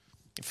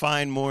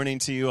Fine morning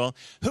to you all.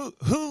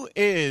 Who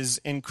is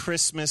in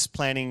Christmas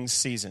planning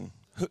season?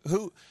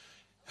 Who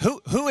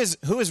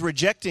is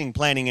rejecting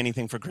planning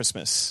anything for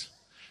Christmas?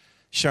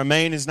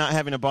 Charmaine is not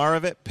having a bar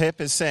of it.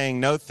 Pip is saying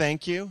no,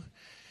 thank you.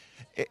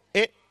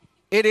 It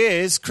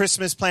is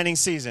Christmas planning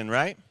season,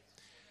 right?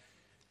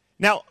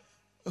 Now,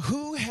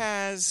 who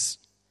has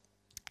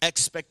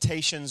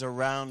expectations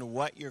around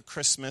what your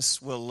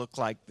Christmas will look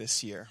like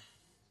this year?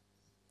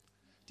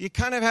 Do you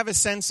kind of have a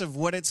sense of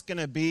what it's going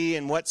to be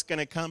and what's going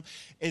to come?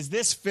 Is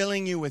this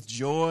filling you with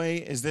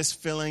joy? Is this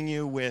filling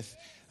you with...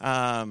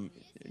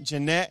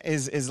 Jeanette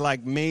is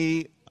like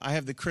me. I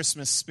have the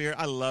Christmas spirit.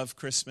 I love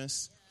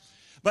Christmas.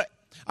 But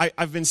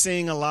I've been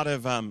seeing a lot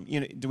of,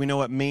 do we know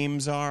what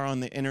memes are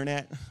on the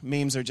internet?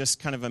 Memes are just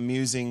kind of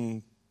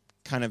amusing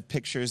kind of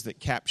pictures that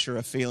capture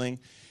a feeling.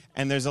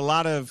 And there's a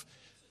lot of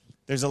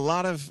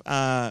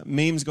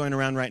memes going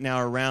around right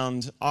now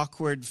around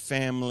awkward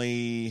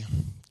family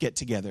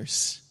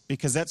get-togethers,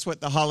 because that's what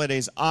the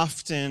holidays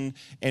often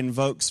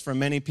invokes for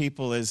many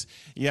people. Is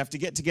you have to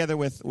get together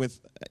with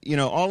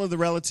all of the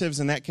relatives,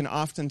 and that can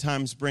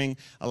oftentimes bring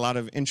a lot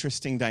of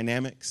interesting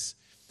dynamics.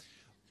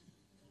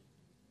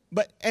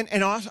 But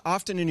and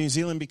often in New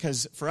Zealand,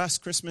 because for us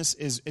Christmas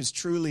is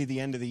truly the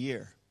end of the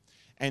year.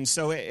 And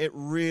so it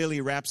really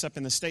wraps up.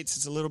 In the States,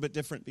 it's a little bit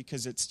different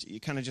because you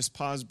kind of just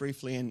pause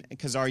briefly, and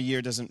because our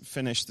year doesn't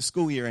finish, the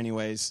school year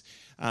anyways,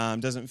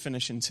 doesn't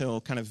finish until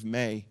kind of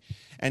May.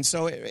 And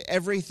so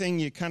everything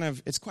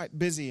it's quite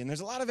busy, and there's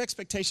a lot of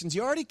expectations.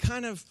 You already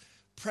kind of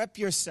prep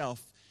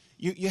yourself.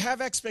 You have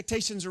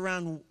expectations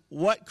around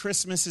what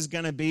Christmas is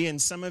going to be,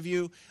 and some of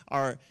you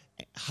are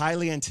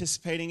highly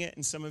anticipating it,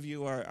 and some of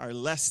you are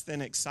less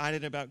than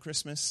excited about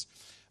Christmas.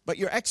 But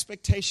your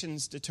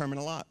expectations determine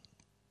a lot.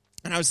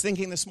 And I was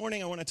thinking this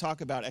morning I want to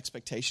talk about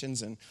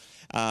expectations, and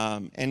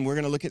we're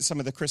going to look at some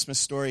of the Christmas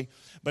story.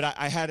 But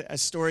I had a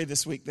story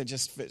this week that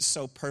just fits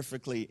so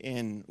perfectly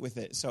in with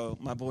it. So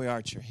my boy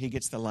Archer, he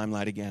gets the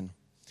limelight again.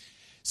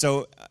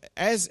 So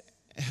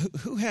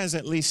who has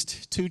at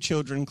least 2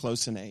 children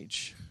close in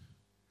age?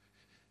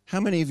 How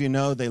many of you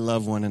know they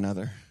love one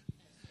another?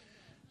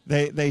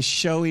 They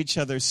show each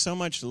other so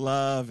much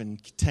love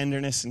and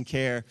tenderness and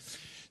care.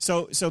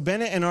 So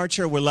Bennett and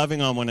Archer were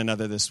loving on one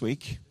another this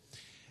week.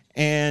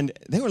 And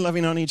they were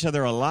loving on each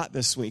other a lot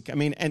this week. I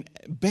mean, and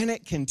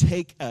Bennett can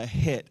take a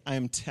hit,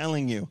 I'm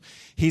telling you.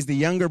 He's the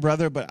younger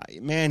brother,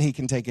 but man, he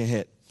can take a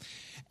hit.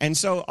 And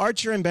so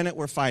Archer and Bennett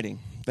were fighting.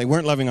 They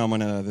weren't loving on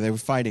one another. They were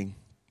fighting.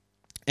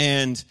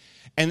 And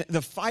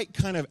the fight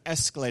kind of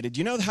escalated.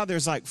 You know how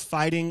there's like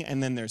fighting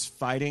and then there's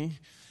fighting?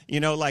 You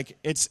know, like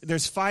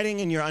there's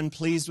fighting and you're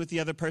unpleased with the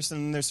other person,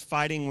 and there's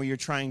fighting where you're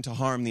trying to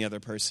harm the other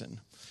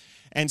person.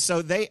 And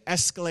so they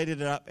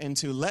escalated it up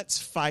into let's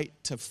fight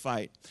to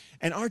fight.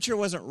 And Archer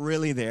wasn't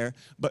really there,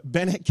 but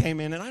Bennett came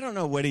in, and I don't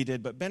know what he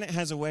did, but Bennett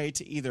has a way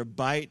to either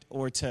bite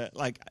or to,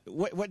 like,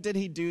 what did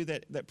he do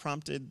that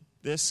prompted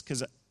this?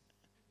 Because,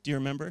 do you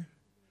remember?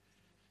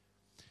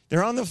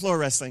 They're on the floor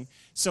wrestling.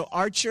 So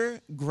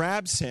Archer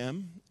grabs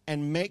him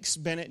and makes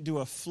Bennett do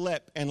a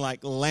flip and,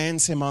 like,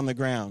 lands him on the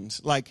ground.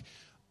 Like,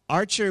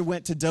 Archer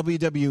went to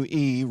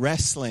WWE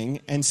wrestling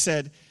and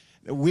said,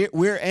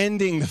 we're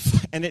ending the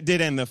fight, and it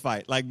did end the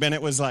fight. Like,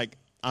 Bennett was like,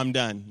 I'm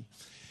done.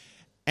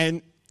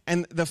 And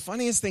the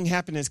funniest thing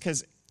happened is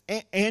because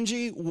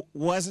Angie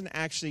wasn't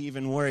actually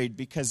even worried,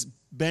 because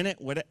Bennett,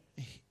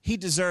 he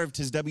deserved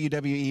his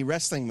WWE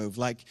wrestling move.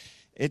 Like,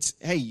 it's,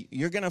 hey,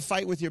 you're going to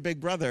fight with your big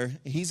brother.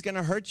 He's going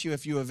to hurt you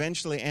if you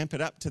eventually amp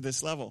it up to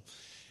this level.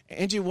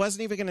 Angie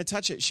wasn't even going to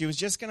touch it. She was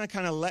just going to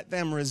kind of let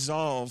them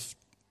resolve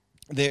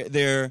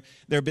their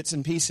bits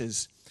and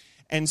pieces.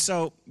 And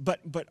so, but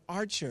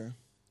Archer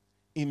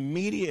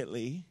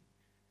immediately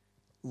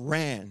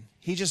ran.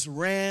 He just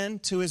ran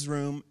to his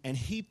room, and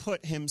he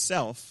put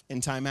himself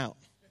in timeout.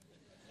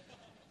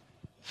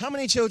 How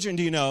many children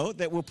do you know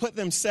that will put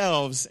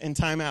themselves in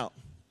timeout?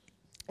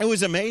 It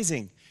was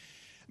amazing.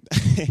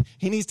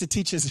 He needs to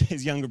teach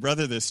his younger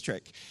brother this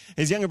trick.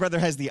 His younger brother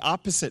has the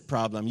opposite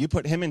problem. You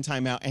put him in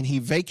timeout, and he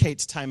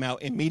vacates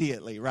timeout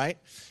immediately, right?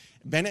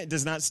 Bennett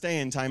does not stay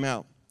in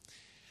timeout.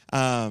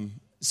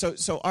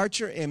 So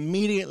Archer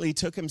immediately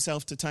took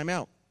himself to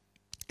timeout.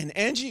 And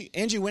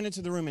Angie went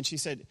into the room, and she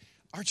said,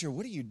 Archer,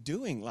 what are you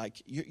doing?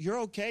 Like,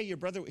 you're okay? Your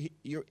brother,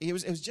 it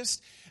was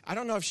just, I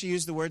don't know if she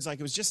used the words like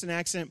it was just an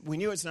accident. We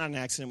knew it's not an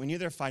accident. We knew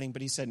they're fighting,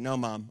 but he said, no,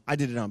 Mom, I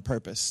did it on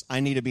purpose.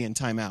 I need to be in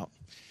timeout.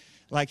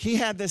 Like, he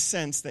had this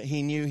sense that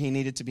he knew he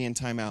needed to be in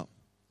timeout.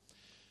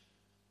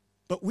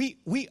 But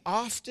we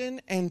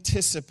often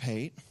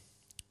anticipate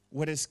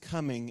what is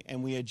coming,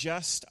 and we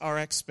adjust our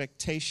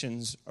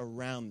expectations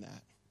around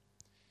that.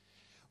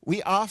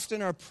 We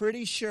often are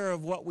pretty sure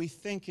of what we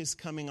think is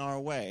coming our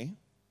way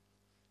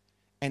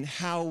and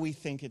how we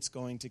think it's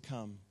going to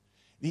come.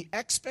 The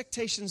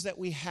expectations that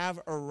we have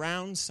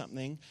around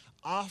something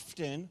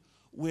often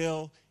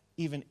will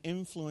even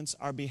influence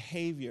our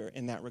behavior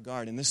in that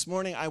regard. And this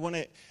morning, I want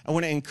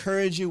to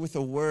encourage you with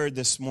a word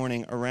this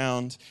morning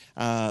around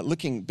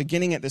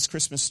beginning at this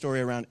Christmas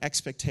story around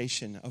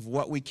expectation of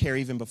what we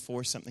carry even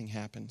before something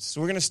happens. So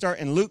we're going to start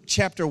in Luke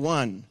chapter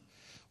 1,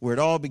 where it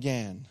all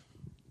began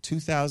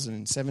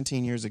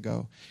 2017 years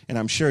ago. And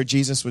I'm sure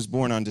Jesus was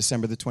born on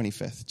December the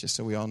 25th, just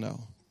so we all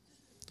know.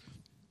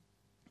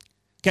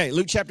 Okay,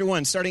 Luke chapter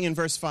 1, starting in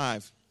verse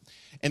 5.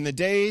 In the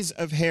days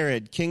of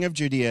Herod, king of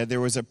Judea,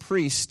 there was a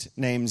priest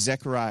named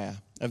Zechariah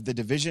of the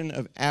division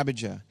of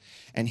Abijah,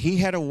 and he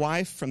had a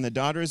wife from the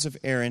daughters of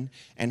Aaron,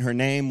 and her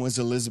name was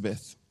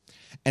Elizabeth.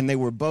 And they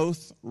were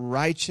both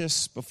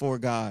righteous before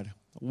God,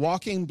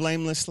 walking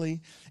blamelessly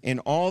in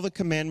all the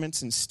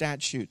commandments and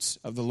statutes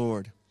of the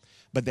Lord.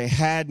 But they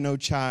had no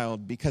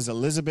child because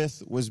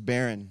Elizabeth was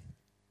barren,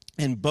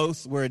 and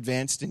both were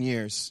advanced in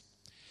years.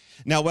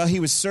 Now, while he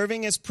was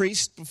serving as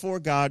priest before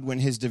God when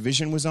his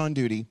division was on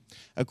duty,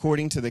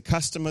 according to the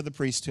custom of the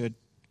priesthood,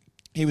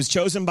 he was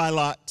chosen by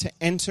Lot to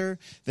enter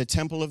the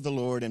temple of the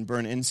Lord and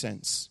burn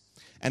incense.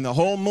 And the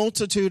whole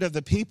multitude of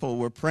the people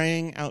were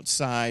praying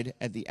outside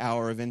at the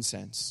hour of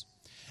incense.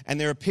 And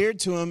there appeared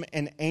to him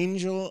an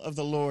angel of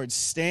the Lord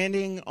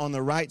standing on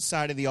the right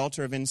side of the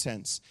altar of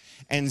incense.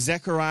 And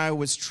Zechariah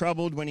was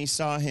troubled when he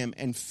saw him,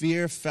 and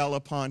fear fell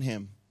upon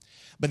him.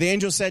 But the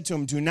angel said to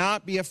him, "Do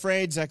not be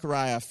afraid,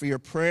 Zechariah, for your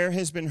prayer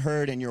has been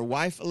heard, and your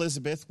wife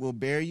Elizabeth will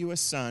bear you a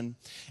son,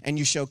 and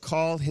you shall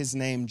call his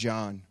name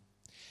John.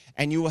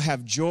 And you will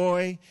have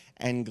joy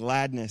and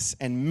gladness,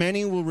 and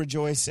many will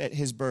rejoice at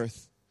his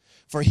birth.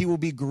 For he will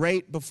be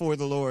great before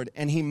the Lord,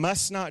 and he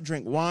must not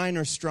drink wine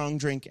or strong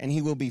drink, and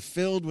he will be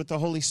filled with the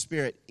Holy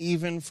Spirit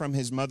even from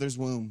his mother's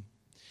womb.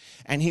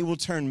 And he will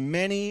turn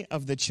many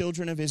of the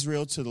children of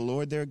Israel to the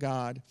Lord their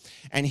God,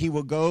 and he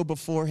will go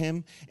before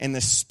him in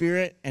the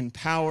spirit and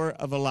power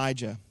of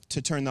Elijah,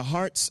 to turn the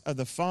hearts of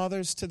the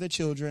fathers to the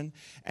children,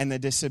 and the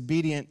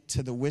disobedient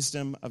to the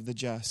wisdom of the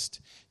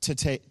just,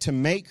 to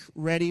make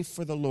ready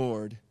for the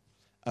Lord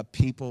a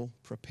people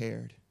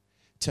prepared."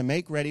 To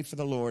make ready for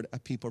the Lord a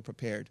people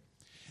prepared.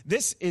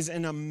 This is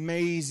an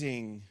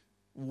amazing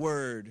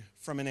word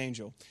from an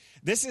angel.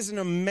 This is an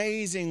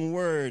amazing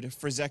word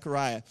for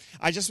Zechariah.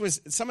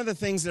 Some of the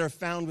things that are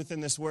found within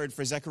this word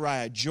for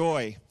Zechariah: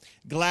 joy,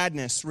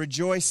 gladness,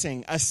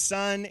 rejoicing, a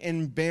son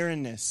in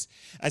barrenness,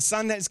 a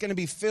son that is going to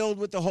be filled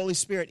with the Holy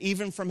Spirit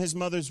even from his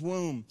mother's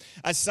womb,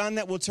 a son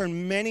that will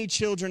turn many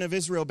children of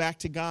Israel back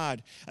to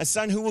God, a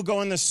son who will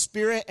go in the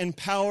spirit and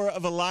power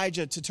of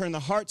Elijah to turn the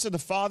hearts of the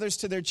fathers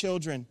to their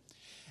children,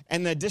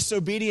 and the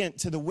disobedient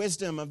to the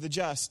wisdom of the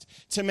just,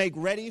 to make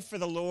ready for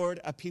the Lord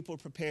a people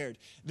prepared.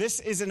 This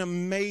is an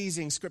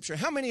amazing scripture.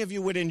 How many of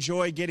you would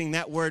enjoy getting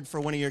that word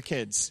for one of your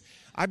kids?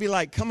 I'd be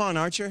like, come on,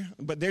 Archer,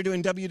 but they're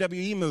doing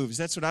WWE moves.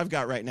 That's what I've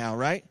got right now,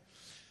 right?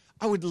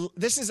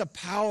 This is a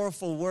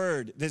powerful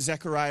word that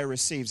Zechariah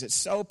receives. It's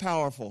so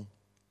powerful.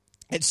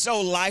 It's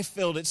so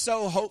life-filled. It's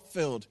so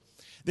hope-filled.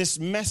 This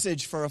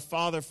message for a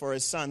father for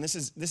his son. This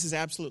is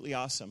absolutely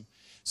awesome.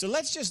 So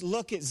let's just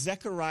look at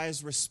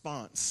Zechariah's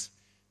response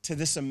to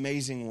this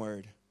amazing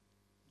word.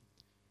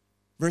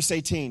 Verse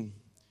 18,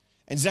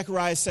 and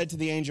Zechariah said to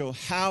the angel,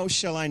 "How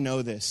shall I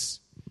know this?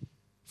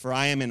 For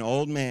I am an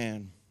old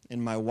man,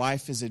 and my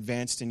wife is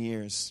advanced in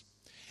years."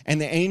 And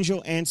the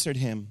angel answered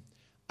him,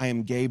 "I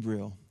am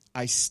Gabriel.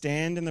 I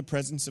stand in the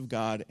presence of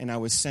God, and I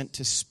was sent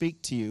to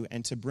speak to you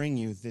and to bring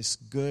you this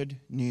good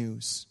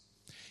news.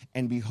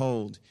 And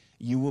behold,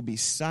 you will be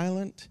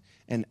silent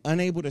and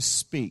unable to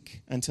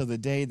speak until the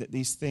day that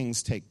these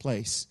things take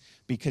place,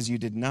 because you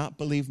did not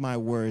believe my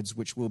words,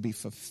 which will be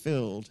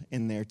fulfilled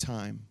in their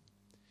time."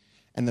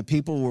 And the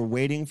people were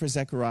waiting for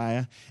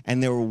Zechariah,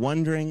 and they were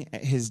wondering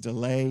at his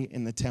delay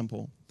in the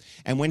temple.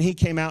 And when he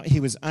came out, he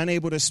was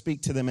unable to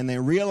speak to them, and they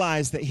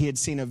realized that he had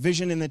seen a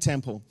vision in the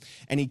temple.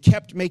 And he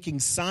kept making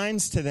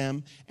signs to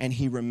them, and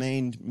he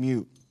remained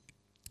mute.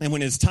 And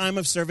when his time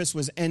of service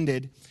was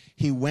ended,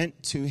 he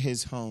went to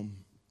his home.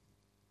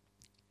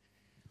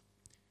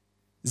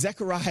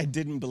 Zechariah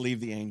didn't believe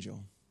the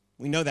angel.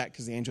 We know that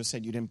because the angel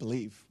said, "You didn't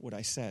believe what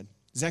I said."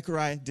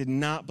 Zechariah did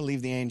not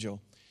believe the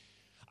angel.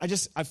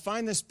 I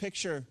find this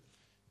picture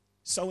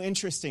so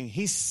interesting.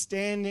 He's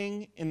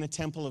standing in the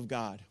temple of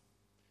God.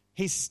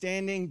 He's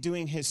standing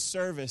doing his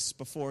service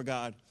before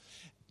God.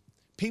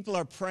 People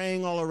are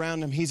praying all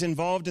around him. He's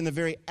involved in the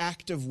very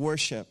act of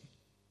worship.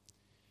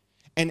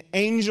 An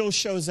angel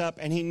shows up,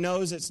 and he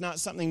knows it's not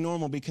something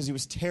normal because he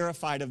was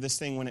terrified of this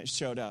thing when it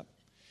showed up.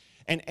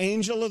 An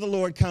angel of the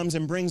Lord comes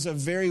and brings a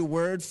very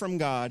word from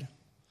God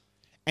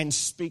and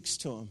speaks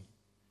to him,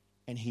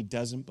 and he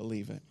doesn't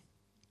believe it.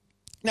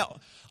 Now,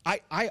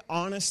 I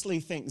honestly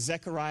think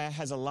Zechariah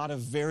has a lot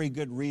of very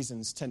good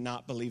reasons to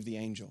not believe the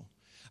angel.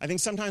 I think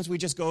sometimes we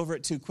just go over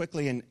it too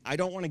quickly, and I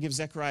don't want to give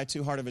Zechariah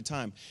too hard of a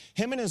time.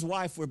 Him and his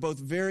wife were both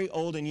very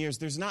old in years.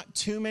 There's not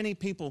too many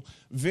people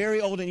very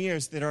old in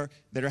years that are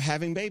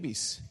having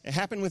babies. It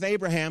happened with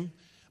Abraham,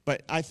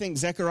 but I think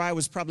Zechariah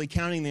was probably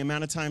counting the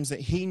amount of times that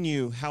he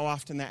knew how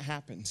often that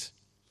happened.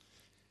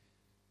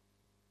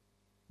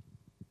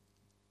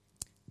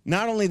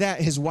 Not only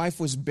that, his wife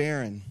was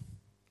barren.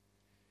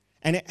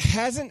 And it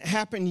hasn't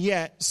happened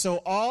yet,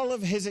 so all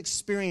of his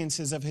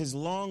experiences of his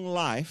long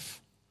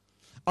life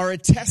are a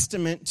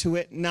testament to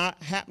it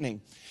not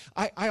happening.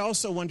 I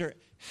also wonder,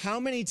 how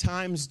many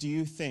times do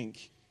you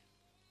think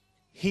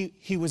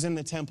he was in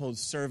the temple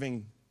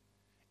serving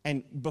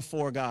and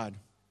before God?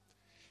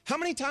 How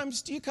many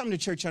times do you come to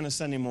church on a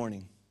Sunday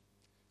morning?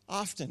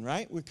 Often,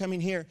 right? We're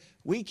coming here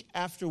week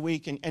after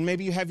week, and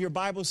maybe you have your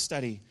Bible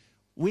study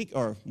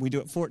or we do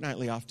it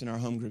fortnightly often in our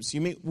home groups.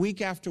 You meet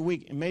week after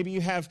week, and maybe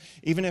you have,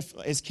 even if,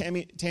 as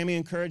Tammy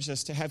encouraged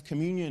us, to have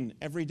communion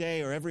every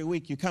day or every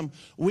week. You come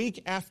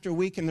week after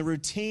week, and the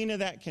routine of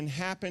that can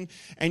happen,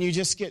 and you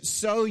just get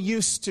so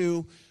used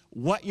to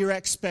what your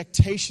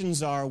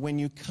expectations are when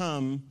you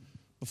come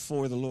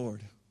before the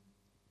Lord.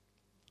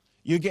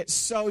 You get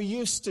so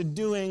used to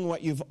doing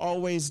what you've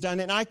always done.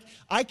 And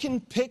I can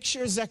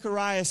picture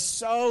Zechariah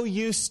so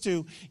used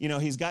to,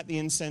 he's got the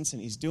incense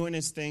and he's doing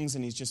his things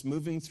and he's just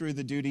moving through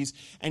the duties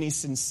and he's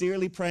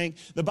sincerely praying.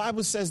 The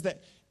Bible says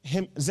that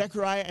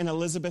Zechariah and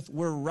Elizabeth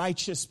were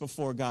righteous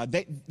before God.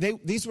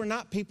 These were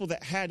not people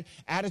that had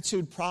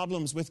attitude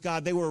problems with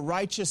God. They were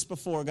righteous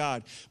before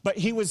God. But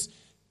he was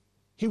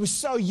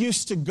so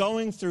used to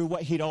going through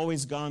what he'd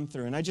always gone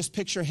through. And I just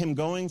picture him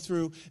going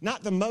through,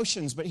 not the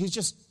motions, but he's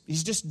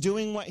just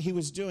doing what he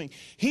was doing.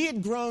 He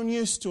had grown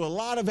used to a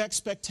lot of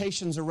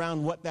expectations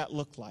around what that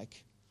looked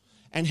like.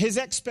 And his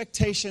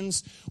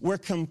expectations were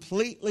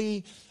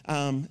completely,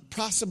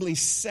 possibly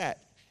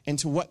set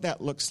into what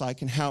that looks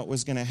like and how it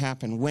was going to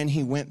happen when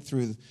he went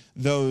through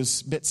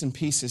those bits and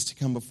pieces to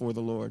come before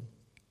the Lord.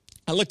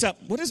 I looked up,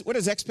 what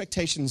does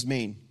expectations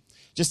mean?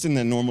 Just in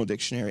the normal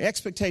dictionary.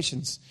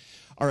 Expectations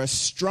are a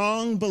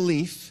strong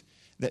belief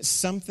that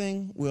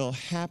something will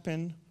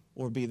happen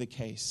or be the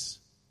case.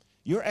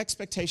 Your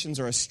expectations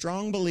are a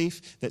strong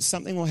belief that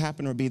something will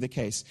happen or be the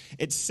case.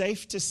 It's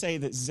safe to say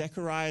that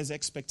Zechariah's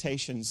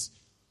expectations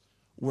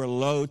were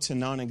low to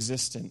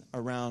non-existent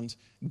around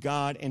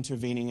God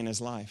intervening in his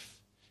life.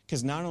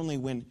 Because not only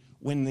when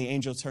the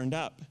angel turned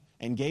up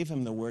and gave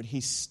him the word,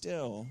 he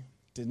still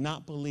did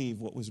not believe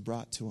what was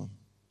brought to him.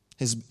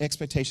 His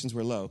expectations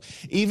were low.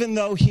 Even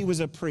though he was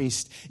a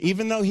priest,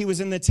 even though he was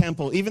in the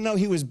temple, even though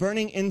he was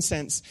burning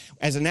incense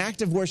as an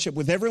act of worship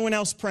with everyone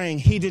else praying,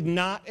 he did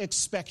not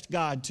expect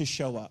God to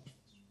show up.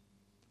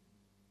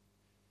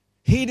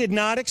 He did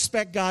not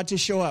expect God to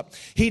show up.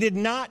 He did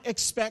not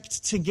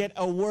expect to get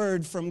a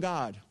word from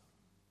God.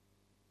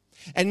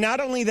 And not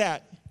only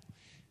that,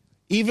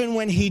 even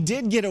when he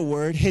did get a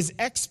word, his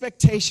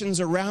expectations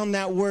around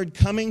that word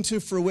coming to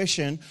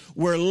fruition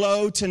were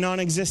low to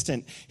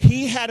non-existent.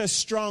 He had a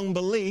strong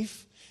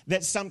belief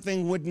that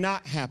something would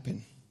not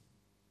happen.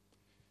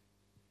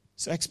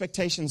 So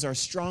expectations are a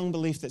strong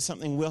belief that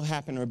something will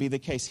happen or be the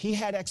case. He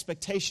had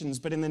expectations,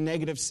 but in the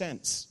negative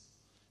sense,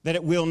 that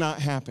it will not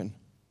happen.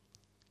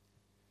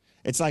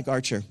 It's like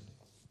Archer.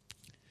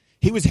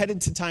 He was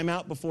headed to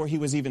timeout before he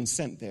was even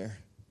sent there.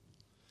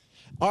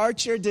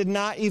 Archer did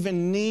not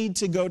even need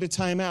to go to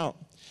timeout.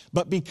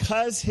 But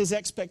because his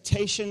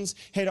expectations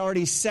had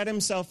already set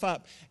himself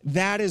up,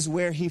 that is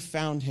where he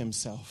found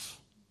himself.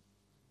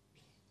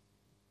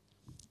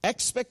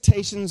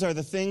 Expectations are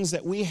the things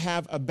that we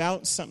have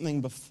about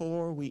something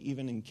before we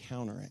even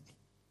encounter it.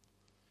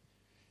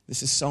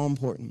 This is so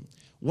important.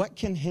 What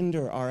can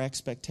hinder our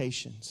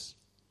expectations?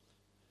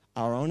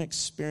 Our own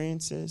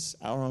experiences,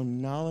 our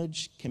own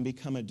knowledge can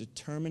become a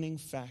determining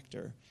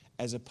factor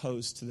as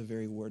opposed to the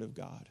very Word of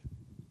God.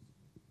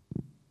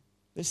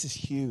 This is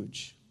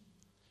huge.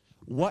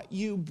 What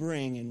you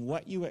bring and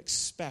what you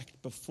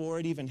expect before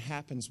it even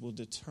happens will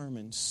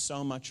determine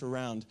so much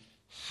around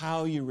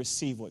how you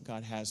receive what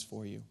God has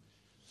for you.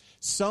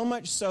 So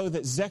much so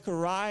that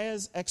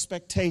Zechariah's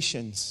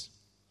expectations,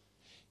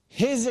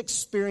 his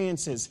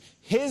experiences,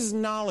 his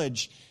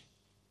knowledge,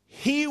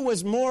 he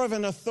was more of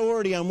an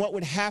authority on what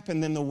would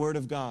happen than the Word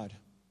of God.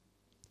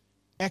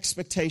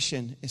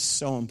 Expectation is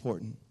so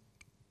important.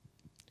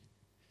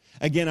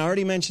 Again, I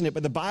already mentioned it,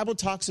 but the Bible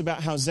talks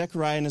about how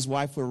Zechariah and his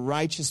wife were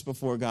righteous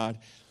before God.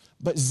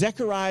 But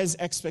Zechariah's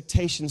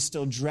expectations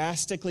still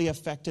drastically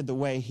affected the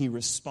way he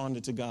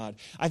responded to God.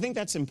 I think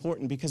that's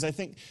important because I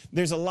think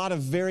there's a lot of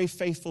very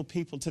faithful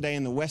people today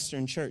in the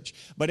Western church.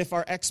 But if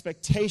our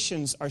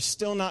expectations are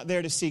still not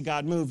there to see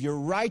God move, your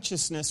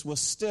righteousness will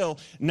still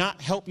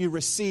not help you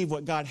receive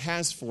what God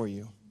has for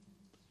you.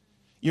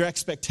 Your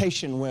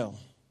expectation will.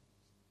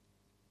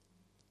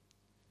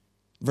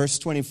 Verse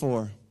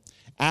 24.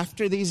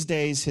 After these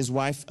days, his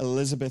wife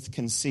Elizabeth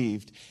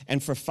conceived,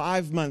 and for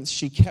 5 months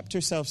she kept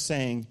herself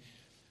saying,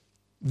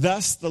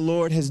 "Thus the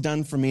Lord has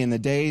done for me in the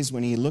days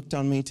when he looked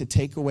on me to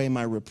take away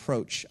my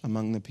reproach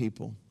among the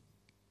people."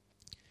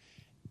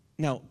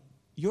 Now,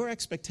 your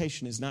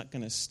expectation is not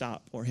going to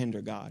stop or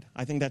hinder God.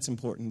 I think that's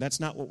important.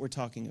 That's not what we're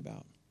talking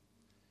about.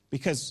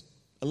 Because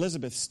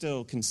Elizabeth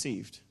still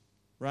conceived,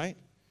 right?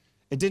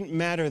 It didn't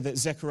matter that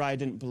Zechariah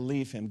didn't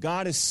believe him.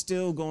 God is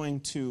still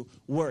going to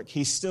work.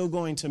 He's still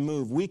going to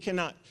move. We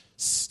cannot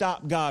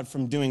stop God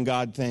from doing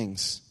God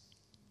things.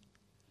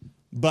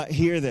 But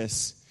hear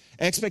this.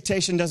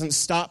 Expectation doesn't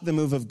stop the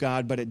move of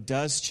God, but it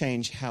does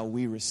change how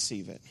we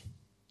receive it.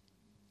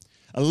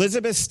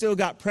 Elizabeth still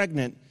got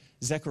pregnant.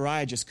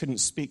 Zechariah just couldn't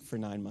speak for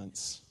 9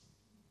 months.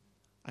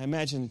 I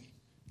imagine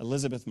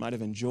Elizabeth might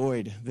have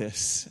enjoyed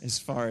this as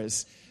far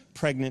as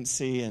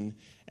pregnancy and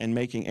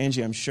making.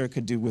 Angie, I'm sure,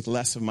 could do with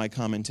less of my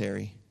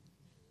commentary.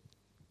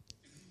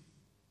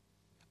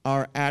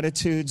 Our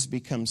attitudes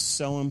become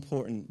so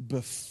important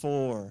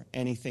before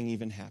anything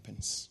even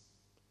happens.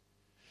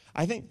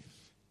 I think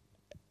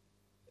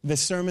the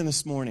sermon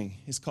this morning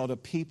is called A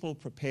People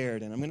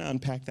Prepared, and I'm going to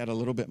unpack that a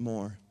little bit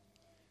more.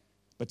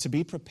 But to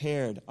be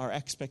prepared, our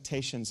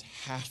expectations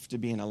have to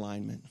be in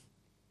alignment.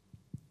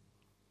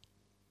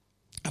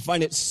 I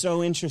find it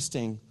so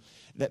interesting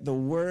that the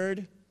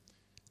word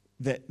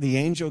that the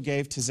angel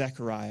gave to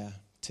Zechariah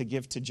to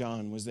give to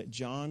John was that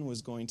John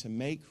was going to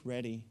make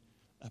ready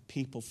a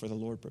people for the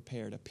Lord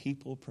prepared, a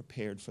people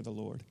prepared for the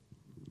Lord.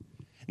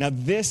 Now,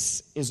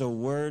 this is a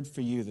word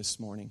for you this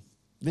morning.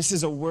 This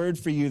is a word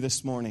for you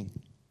this morning.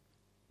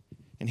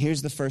 And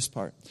here's the first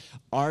part.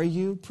 Are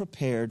you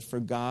prepared for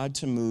God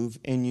to move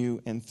in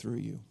you and through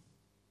you?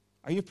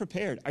 Are you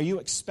prepared? Are you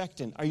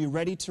expectant? Are you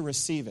ready to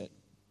receive it?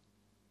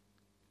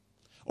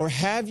 Or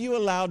have you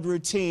allowed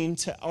routine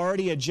to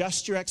already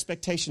adjust your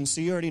expectations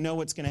so you already know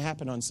what's going to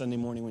happen on Sunday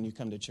morning when you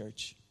come to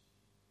church?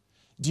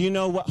 Do you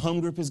know what home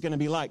group is going to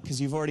be like? Because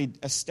you've already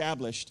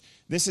established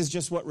this is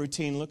just what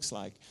routine looks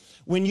like.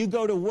 When you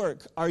go to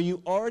work, are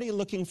you already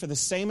looking for the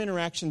same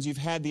interactions you've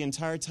had the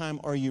entire time?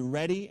 Or are you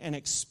ready and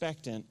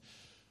expectant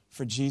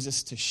for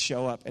Jesus to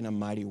show up in a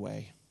mighty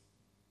way?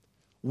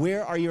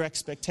 Where are your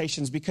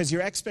expectations? Because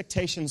your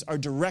expectations are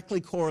directly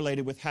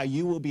correlated with how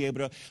you will be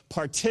able to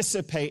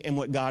participate in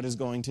what God is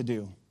going to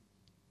do.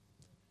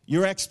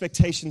 Your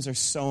expectations are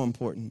so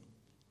important.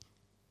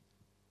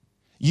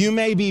 You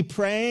may be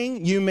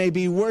praying, you may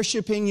be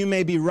worshiping, you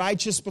may be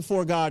righteous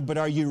before God, but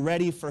are you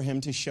ready for Him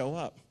to show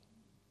up?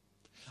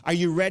 Are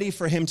you ready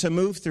for Him to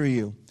move through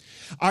you?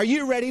 Are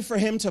you ready for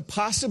Him to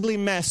possibly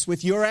mess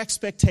with your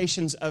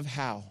expectations of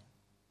how?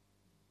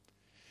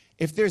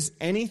 If there's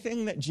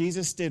anything that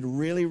Jesus did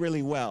really,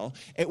 really well,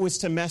 it was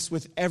to mess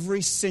with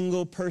every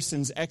single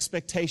person's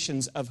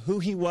expectations of who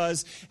He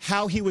was,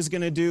 how He was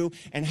going to do,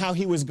 and how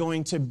He was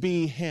going to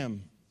be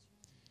Him.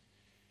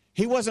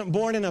 He wasn't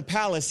born in a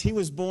palace. He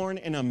was born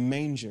in a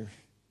manger.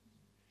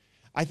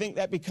 I think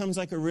that becomes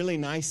like a really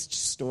nice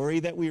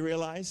story that we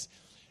realize.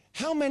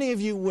 How many of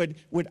you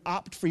would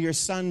opt for your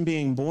son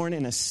being born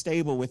in a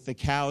stable with the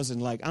cows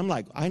and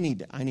I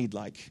need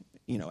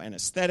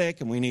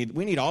anesthetic, and we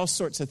need all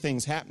sorts of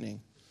things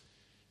happening.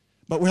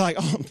 But we're like,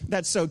 oh,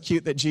 that's so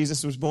cute that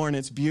Jesus was born.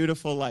 It's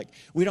beautiful. Like,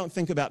 we don't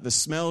think about the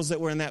smells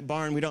that were in that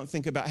barn. We don't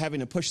think about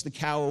having to push the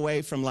cow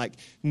away from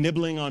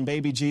nibbling on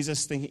baby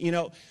Jesus.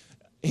 Thinking,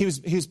 he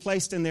was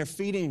placed in their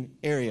feeding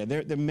area,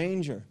 their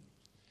manger.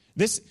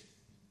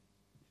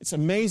 It's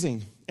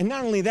amazing. And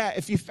not only that,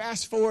 if you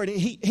fast forward,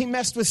 he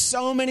messed with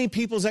so many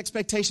people's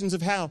expectations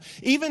of how.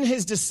 Even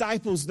His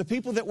disciples, the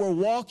people that were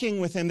walking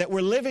with Him, that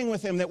were living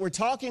with Him, that were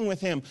talking with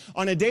Him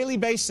on a daily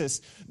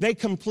basis, they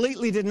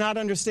completely did not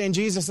understand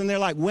Jesus. And they're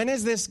like, when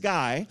is this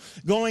guy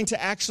going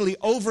to actually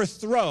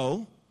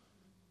overthrow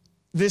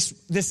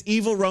this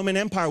evil Roman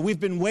Empire? We've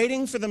been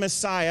waiting for the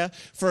Messiah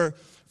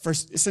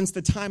since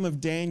the time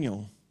of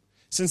Daniel.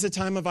 Since the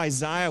time of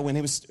Isaiah, when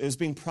it was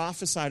being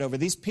prophesied over.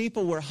 These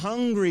people were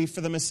hungry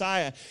for the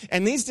Messiah.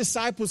 And these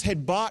disciples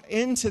had bought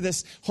into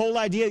this whole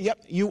idea,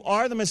 yep, you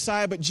are the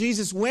Messiah, but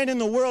Jesus, when in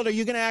the world are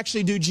you going to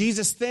actually do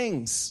Jesus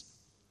things?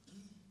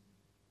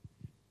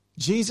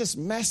 Jesus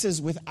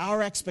messes with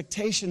our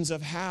expectations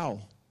of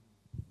how.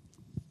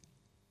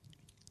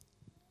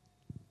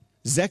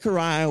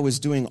 Zechariah was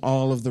doing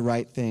all of the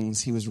right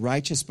things. He was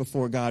righteous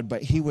before God,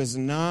 but he was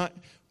not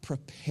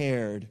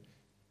prepared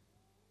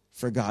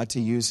for God to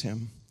use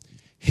him.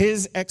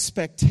 His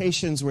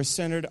expectations were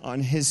centered on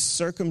his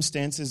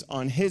circumstances,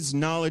 on his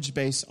knowledge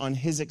base, on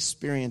his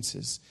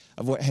experiences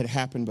of what had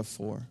happened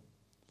before.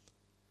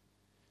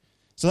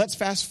 So let's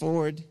fast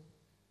forward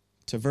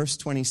to verse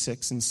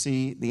 26 and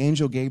see the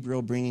angel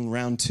Gabriel bringing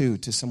round 2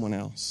 to someone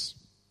else.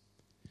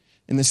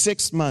 In the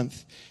 6th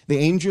month, the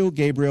angel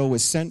Gabriel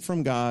was sent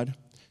from God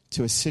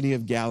to a city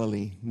of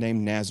Galilee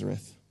named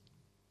Nazareth.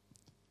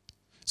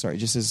 Sorry,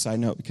 just as a side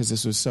note, because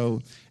it was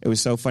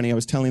so funny. I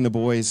was telling the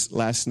boys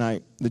last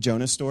night the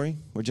Jonah story.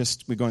 We're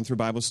going through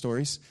Bible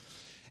stories.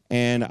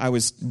 And I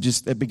was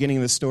just at the beginning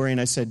of the story, and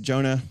I said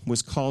Jonah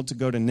was called to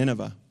go to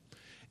Nineveh.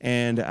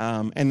 And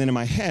then in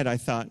my head, I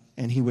thought,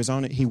 and he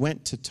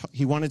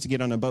wanted to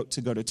get on a boat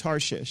to go to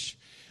Tarshish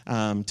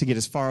to get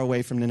as far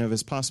away from Nineveh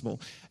as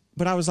possible.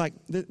 But I was like,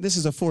 this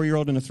is a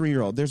 4-year-old and a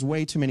 3-year-old. There's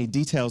way too many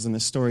details in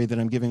this story that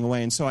I'm giving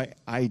away. And so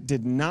I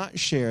did not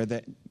share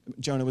that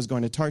Jonah was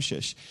going to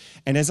Tarshish.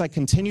 And as I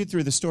continued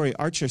through the story,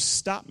 Archer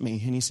stopped me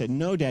and he said,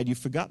 no, Dad, you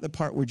forgot the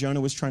part where Jonah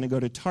was trying to go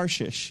to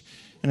Tarshish.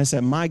 And I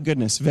said, my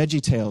goodness,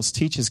 VeggieTales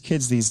teaches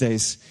kids these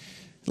days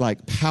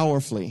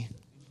powerfully.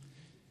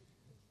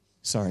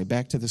 Sorry,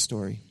 back to the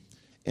story.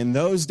 In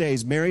those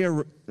days,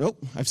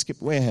 I've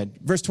skipped way ahead.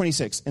 Verse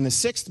 26, in the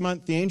 6th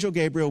month, the angel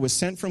Gabriel was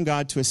sent from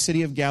God to a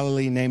city of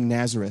Galilee named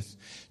Nazareth,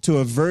 to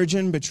a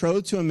virgin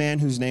betrothed to a man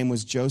whose name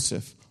was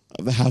Joseph,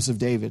 of the house of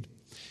David.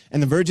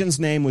 And the virgin's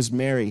name was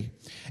Mary.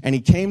 And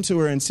he came to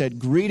her and said,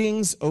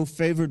 "Greetings, O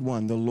favored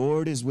one, the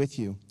Lord is with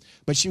you."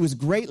 But she was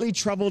greatly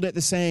troubled at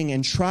the saying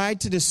and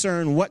tried to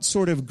discern what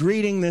sort of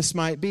greeting this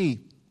might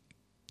be.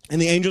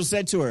 And the angel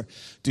said to her,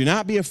 "Do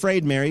not be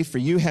afraid, Mary, for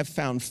you have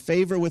found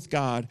favor with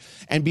God.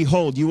 And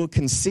behold, you will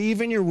conceive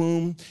in your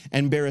womb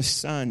and bear a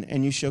son,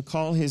 and you shall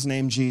call his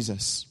name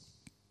Jesus.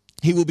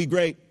 He will be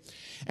great,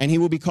 and he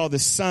will be called the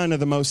Son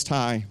of the Most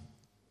High.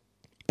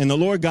 And the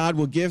Lord God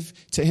will give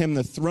to him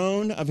the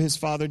throne of his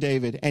father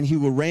David, and he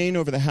will reign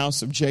over the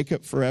house of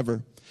Jacob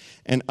forever.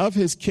 And of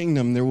his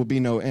kingdom there will be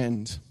no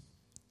end."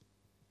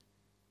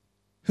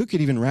 Who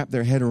could even wrap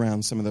their head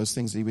around some of those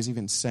things that he was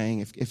even saying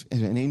if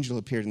an angel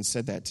appeared and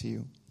said that to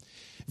you?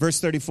 Verse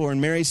 34,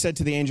 and Mary said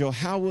to the angel,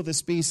 "How will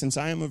this be, since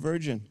I am a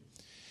virgin?"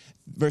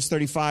 Verse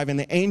 35, and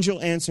the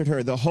angel answered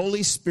her, "The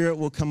Holy Spirit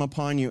will come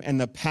upon you,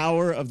 and the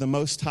power of the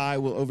Most High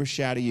will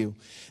overshadow you.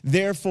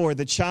 Therefore,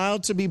 the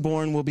child to be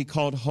born will be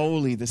called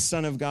Holy, the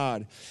Son of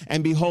God.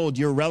 And behold,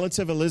 your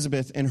relative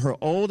Elizabeth, in her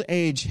old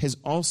age, has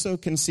also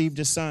conceived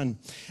a son.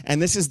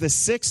 And this is the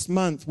 6th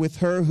month with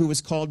her who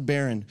was called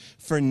barren,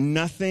 for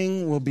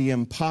nothing will be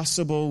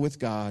impossible with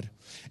God."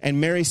 And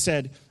Mary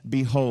said,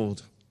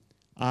 "Behold,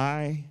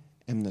 I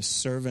am the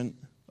servant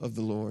of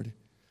the Lord.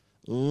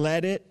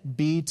 Let it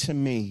be to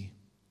me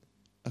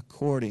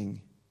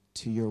according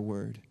to your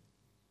word."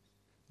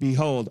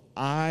 Behold,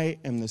 I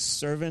am the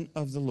servant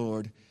of the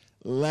Lord.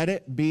 Let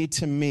it be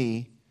to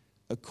me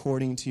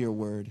according to your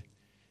word.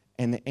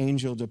 And the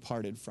angel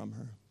departed from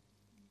her.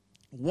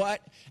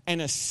 What an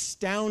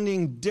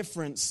astounding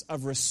difference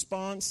of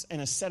response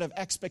and a set of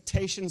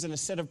expectations and a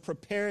set of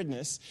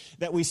preparedness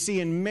that we see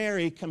in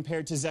Mary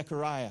compared to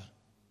Zechariah.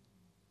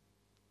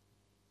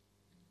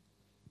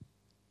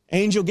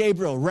 Angel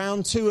Gabriel,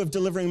 round 2 of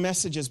delivering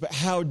messages, but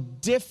how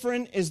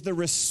different is the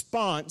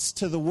response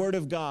to the Word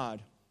of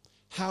God?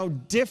 How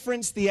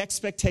different's the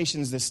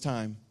expectations this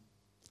time?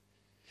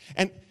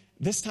 And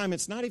this time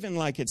it's not even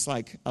like it's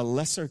like a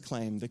lesser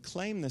claim. The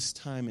claim this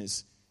time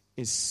is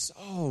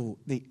so,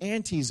 the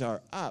antes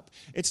are up.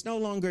 It's no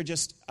longer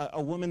just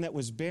a woman that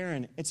was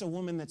barren. It's a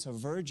woman that's a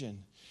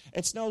virgin.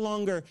 It's no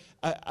longer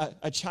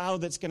a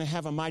child that's going to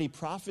have a mighty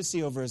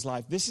prophecy over his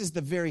life. This is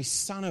the very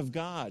Son of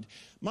God.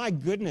 My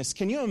goodness,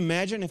 can you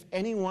imagine if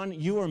anyone,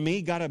 you or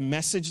me, got a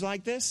message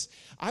like this?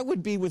 I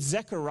would be with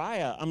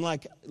Zechariah. I'm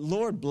like,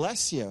 Lord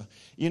bless you.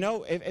 You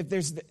know, if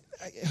there's,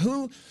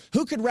 who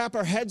could wrap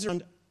our heads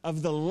around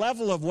of the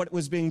level of what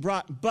was being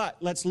brought? But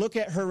let's look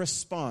at her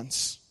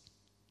response.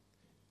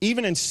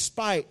 Even in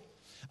spite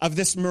of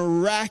this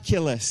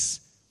miraculous,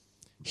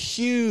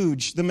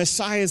 huge, the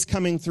Messiah is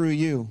coming through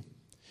you.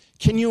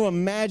 Can you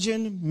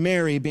imagine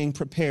Mary being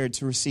prepared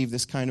to receive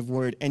this kind of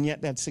word? And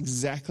yet that's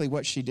exactly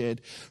what she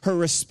did. Her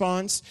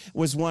response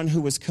was one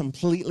who was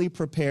completely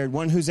prepared,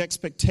 one whose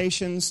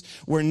expectations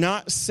were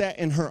not set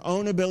in her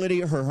own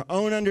ability or her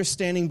own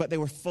understanding, but they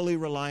were fully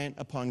reliant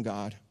upon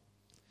God.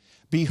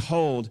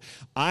 Behold,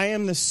 I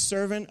am the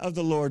servant of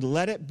the Lord.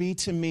 Let it be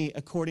to me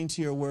according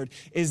to your word.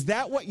 Is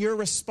that what your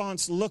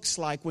response looks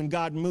like when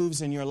God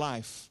moves in your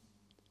life?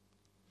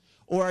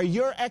 Or are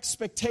your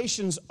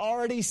expectations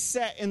already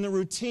set in the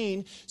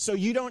routine so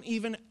you're not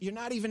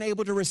even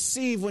able to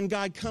receive when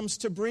God comes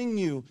to bring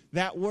you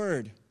that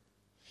word?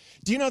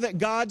 Do you know that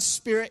God's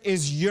Spirit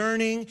is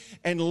yearning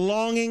and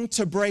longing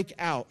to break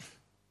out?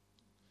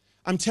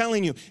 I'm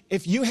telling you,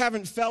 if you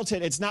haven't felt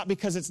it, it's not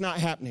because it's not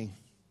happening.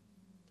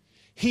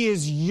 He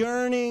is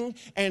yearning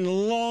and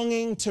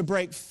longing to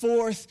break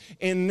forth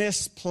in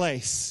this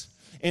place,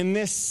 in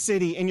this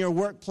city, in your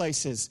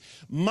workplaces.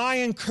 My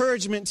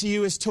encouragement to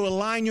you is to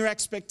align your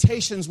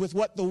expectations with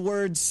what the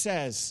Word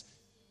says.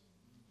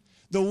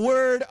 The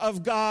Word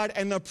of God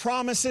and the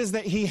promises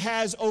that He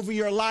has over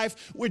your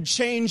life would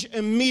change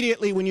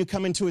immediately when you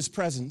come into His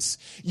presence.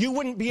 You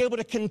wouldn't be able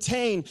to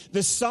contain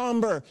the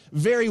somber,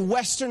 very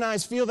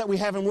westernized feel that we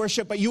have in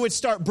worship, but you would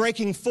start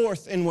breaking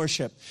forth in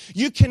worship.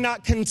 You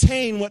cannot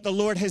contain what the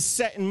Lord has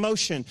set in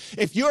motion.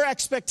 If your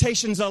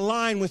expectations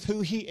align with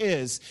who He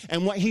is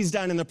and what He's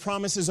done and the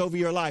promises over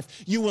your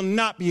life, you will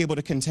not be able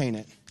to contain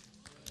it.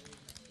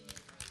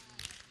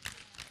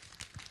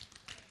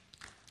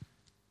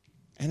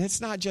 And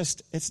it's not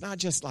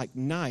just like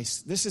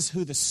nice. This is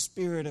who the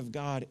Spirit of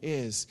God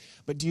is.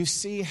 But do you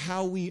see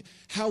how we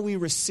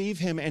receive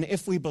Him and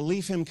if we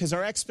believe Him? Because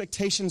our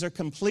expectations are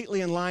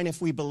completely in line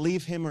if we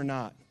believe Him or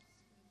not.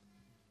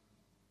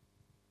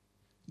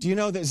 Do you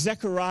know that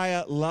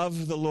Zechariah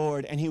loved the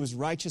Lord and he was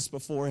righteous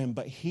before Him,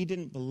 but he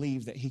didn't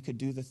believe that he could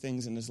do the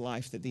things in his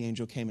life that the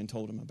angel came and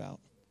told him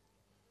about?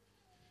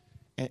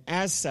 And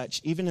as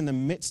such, even in the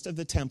midst of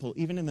the temple,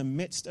 even in the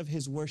midst of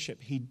his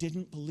worship, he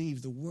didn't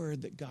believe the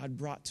word that God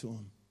brought to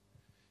him.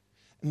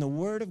 And the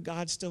word of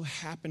God still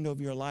happened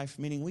over your life,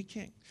 meaning we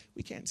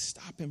can't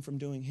stop Him from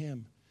doing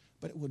Him,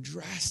 but it will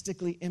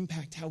drastically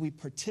impact how we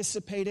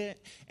participate in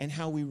it and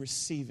how we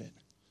receive it.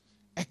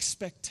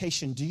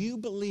 Expectation. Do you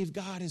believe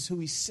God is who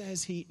He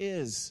says He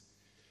is?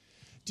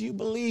 Do you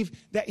believe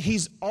that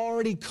he's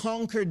already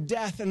conquered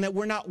death and that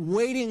we're not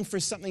waiting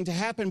for something to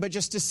happen, but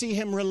just to see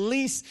him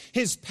release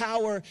his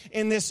power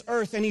in this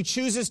earth, and he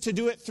chooses to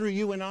do it through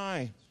you and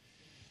I?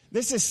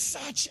 This is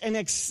such an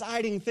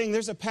exciting thing.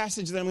 There's a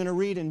passage that I'm going to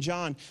read in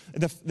John,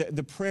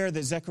 the prayer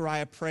that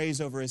Zechariah prays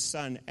over his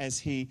son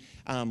as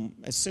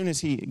soon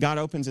as God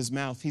opens his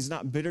mouth. He's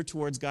not bitter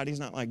towards God. He's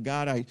not like,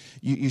 God,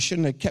 you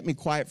shouldn't have kept me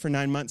quiet for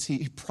 9 months.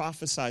 He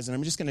prophesies, and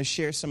I'm just going to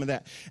share some of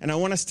that. And I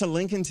want us to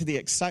link into the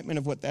excitement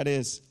of what that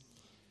is.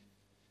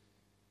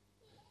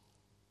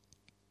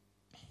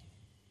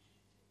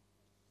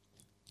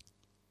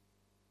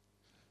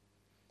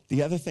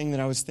 The other thing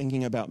that I was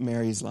thinking about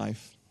Mary's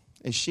life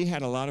is she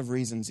had a lot of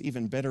reasons,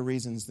 even better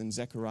reasons than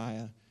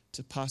Zechariah,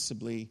 to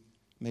possibly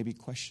maybe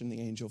question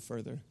the angel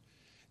further.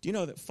 Do you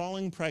know that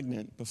falling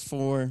pregnant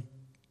before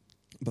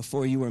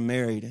you were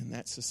married in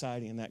that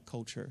society, in that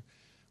culture,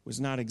 was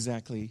not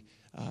exactly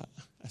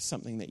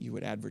something that you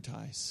would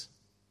advertise?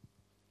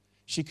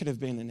 She could have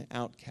been an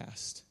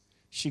outcast.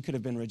 She could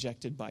have been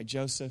rejected by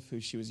Joseph,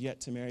 who she was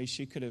yet to marry.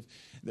 She could have,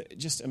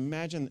 just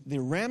imagine the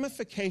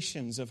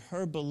ramifications of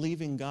her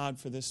believing God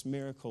for this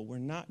miracle were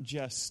not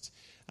just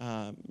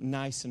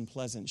nice and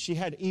pleasant. She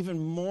had even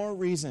more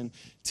reason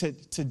to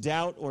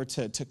doubt or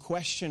to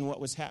question what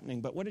was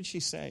happening. But what did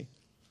she say?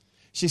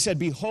 She said,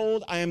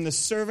 "Behold, I am the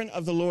servant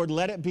of the Lord.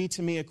 Let it be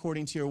to me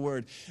according to your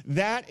word."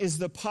 That is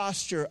the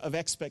posture of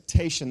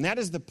expectation. That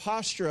is the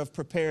posture of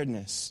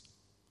preparedness.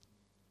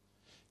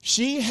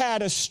 She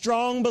had a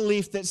strong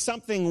belief that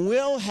something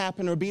will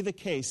happen or be the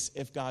case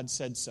if God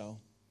said so.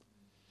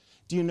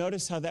 Do you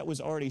notice how that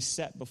was already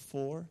set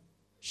before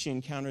she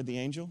encountered the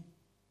angel?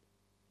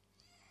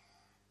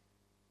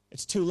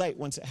 It's too late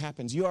once it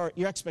happens. Your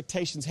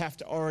expectations have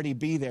to already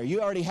be there.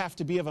 You already have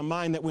to be of a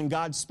mind that when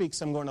God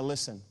speaks, I'm going to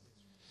listen.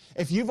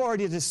 If you've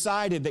already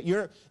decided that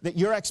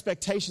your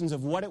expectations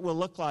of what it will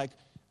look like,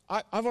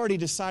 I've already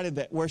decided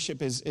that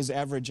worship is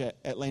average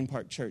at Lane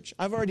Park Church.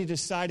 I've already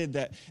decided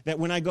that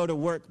when I go to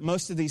work,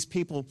 most of these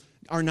people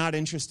are not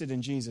interested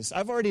in Jesus.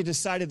 I've already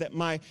decided that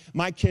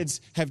my kids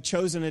have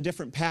chosen a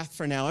different path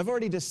for now. I've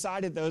already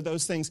decided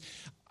those things.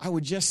 I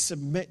would just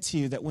submit to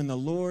you that when the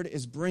Lord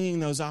is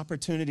bringing those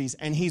opportunities,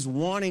 and he's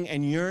wanting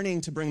and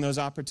yearning to bring those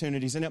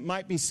opportunities, and it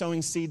might be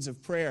sowing seeds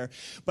of prayer,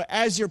 but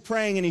as you're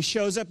praying and he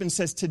shows up and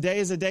says, today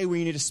is a day where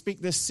you need to speak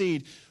this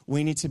seed,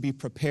 we need to be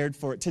prepared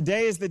for it.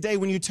 Today is the day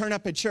when you turn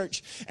up at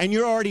church and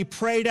you're already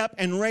prayed up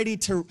and ready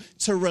to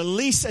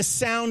release a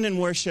sound in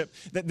worship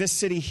that this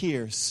city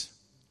hears.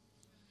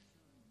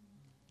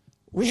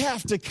 We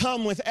have to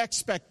come with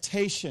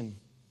expectation.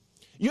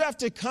 You have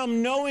to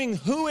come knowing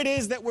who it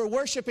is that we're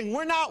worshiping.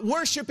 We're not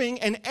worshiping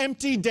an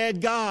empty,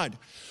 dead God.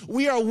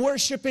 We are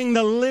worshiping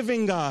the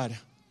living God.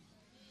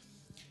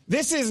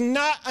 This is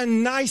not a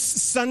nice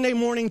Sunday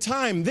morning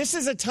time. This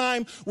is a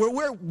time where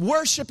we're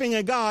worshiping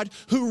a God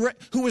who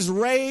was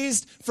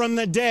raised from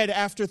the dead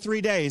after 3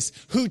 days,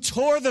 who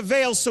tore the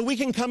veil so we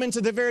can come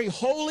into the very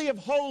holy of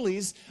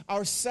holies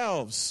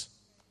ourselves.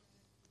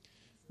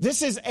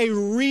 This is a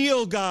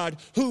real God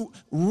who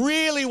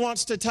really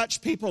wants to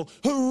touch people,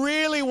 who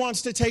really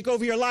wants to take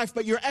over your life,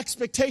 but your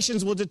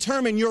expectations will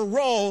determine your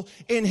role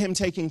in him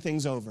taking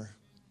things over.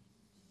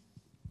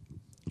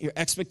 Your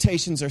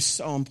expectations are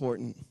so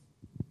important.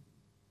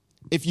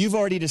 If you've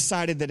already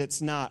decided that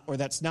it's not, or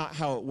that's not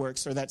how it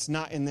works, or that's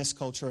not in this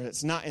culture, or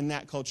it's not in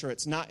that culture,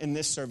 it's not in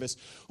this service,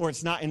 or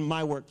it's not in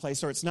my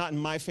workplace, or it's not in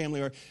my family,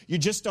 or you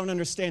just don't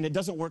understand, it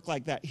doesn't work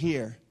like that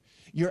here.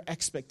 Your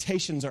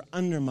expectations are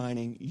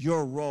undermining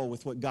your role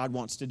with what God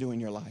wants to do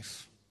in your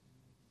life.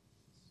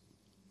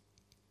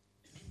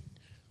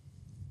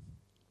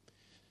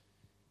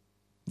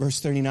 Verse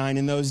 39,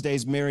 in those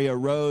days Mary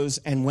arose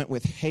and went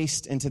with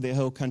haste into the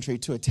hill country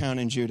to a town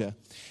in Judah.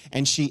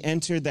 And she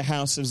entered the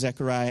house of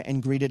Zechariah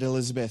and greeted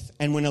Elizabeth.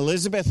 And when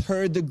Elizabeth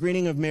heard the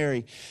greeting of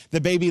Mary,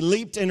 the baby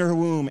leaped in her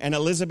womb, and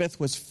Elizabeth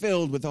was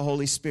filled with the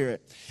Holy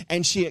Spirit.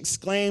 And she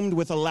exclaimed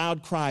with a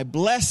loud cry,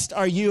 "Blessed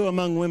are you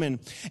among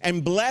women,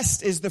 and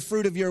blessed is the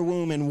fruit of your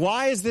womb. And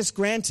why is this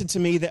granted to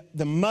me, that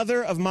the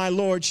mother of my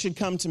Lord should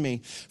come to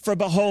me? For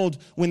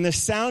behold, when the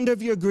sound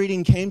of your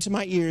greeting came to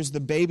my ears, the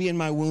baby in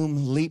my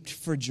womb leaped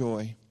for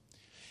joy.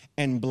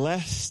 And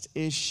blessed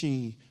is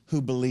she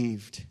who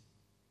believed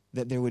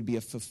that there would be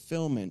a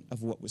fulfillment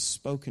of what was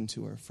spoken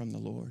to her from the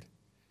Lord."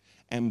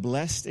 And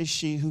blessed is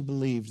she who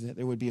believed that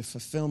there would be a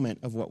fulfillment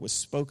of what was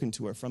spoken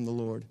to her from the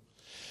Lord.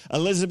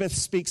 Elizabeth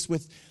speaks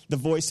with the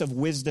voice of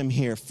wisdom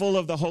here, full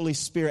of the Holy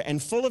Spirit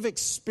and full of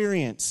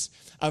experience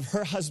of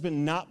her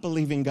husband not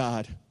believing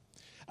God,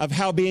 of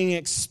how being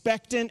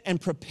expectant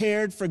and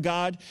prepared for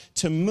God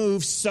to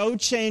move so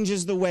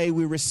changes the way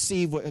we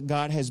receive what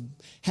God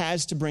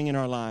has to bring in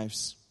our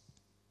lives.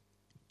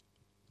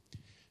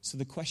 So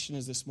the question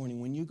is this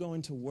morning, when you go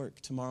into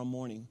work tomorrow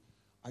morning,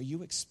 are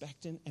you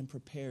expectant and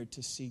prepared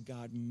to see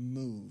God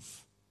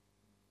move?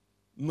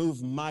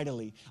 Move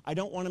mightily. I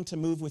don't want him to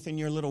move within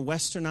your little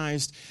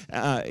westernized,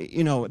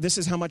 this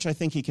is how much I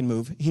think he can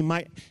move. He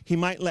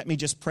might let me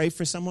just pray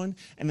for someone,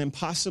 and then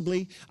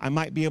possibly I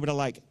might be able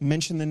to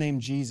mention the name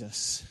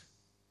Jesus.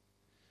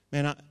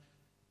 Man,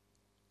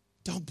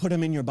 Don't put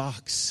him in your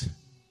box.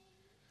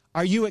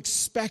 Are you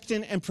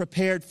expectant and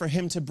prepared for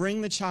him to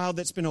bring the child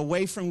that's been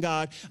away from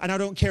God, and I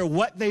don't care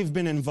what they've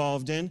been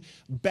involved in,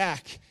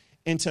 back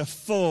into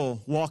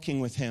full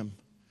walking with him?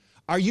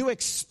 Are you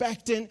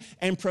expectant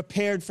and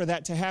prepared for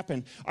that to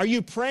happen? Are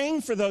you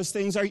praying for those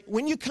things?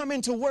 When you come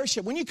into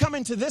worship, when you come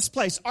into this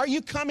place, are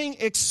you coming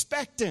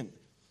expectant?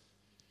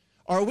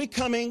 Or are we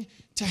coming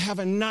to have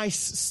a nice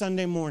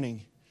Sunday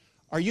morning?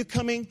 Are you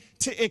coming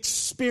to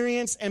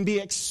experience and be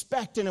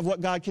expectant of what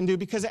God can do?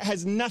 Because it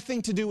has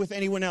nothing to do with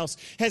anyone else.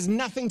 It has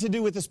nothing to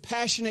do with this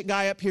passionate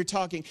guy up here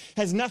talking. It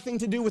has nothing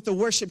to do with the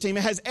worship team.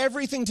 It has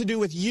everything to do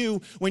with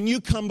you when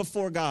you come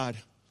before God.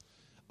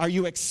 Are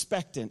you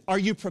expectant? Are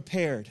you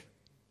prepared?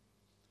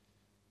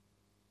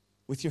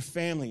 With your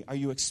family, are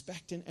you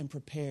expectant and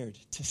prepared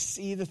to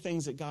see the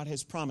things that God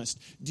has promised?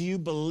 Do you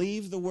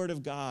believe the Word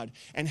of God?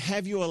 And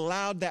have you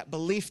allowed that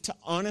belief to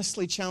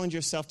honestly challenge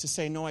yourself to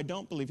say, no, I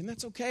don't believe. And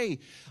that's okay.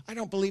 I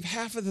don't believe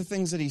half of the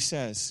things that he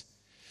says.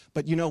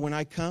 But you know, when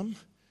I come,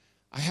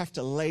 I have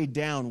to lay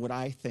down what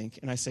I think.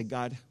 And I say,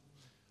 God,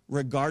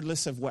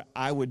 regardless of what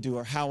I would do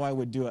or how I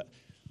would do it,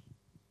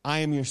 I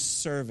am your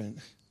servant.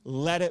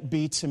 Let it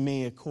be to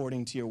me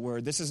according to your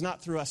word. This is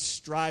not through us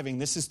striving.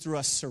 This is through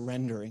us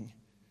surrendering.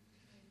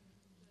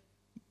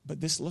 But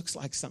this looks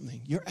like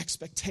something. Your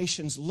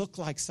expectations look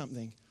like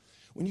something.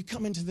 When you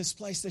come into this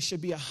place, there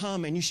should be a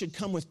hum, and you should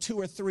come with 2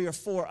 or 3 or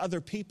 4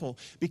 other people,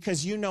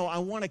 because you know I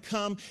want to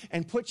come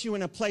and put you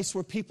in a place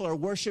where people are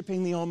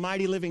worshiping the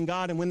almighty living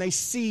God, and when they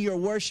see your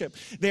worship,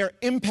 they're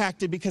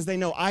impacted because they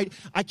know I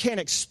can't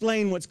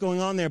explain what's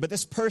going on there, but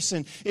this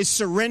person is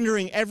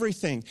surrendering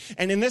everything.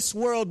 And in this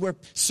world where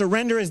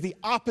surrender is the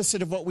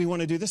opposite of what we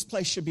want to do, this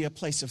place should be a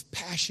place of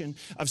passion,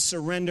 of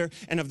surrender,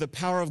 and of the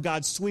power of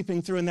God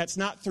sweeping through, and that's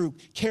not through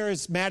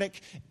charismatic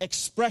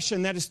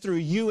expression, that is through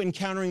you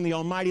encountering the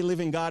almighty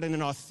living God in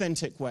an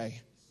authentic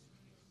way.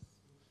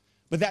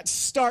 But that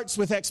starts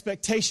with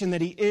expectation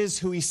that he is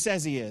who he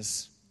says he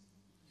is.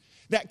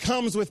 That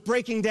comes with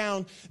breaking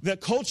down the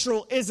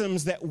cultural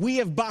isms that we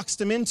have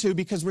boxed him into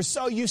because we're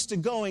so used to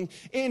going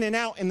in and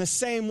out in the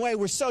same way.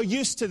 We're so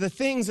used to the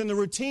things and the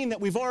routine that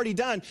we've already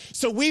done.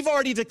 So we've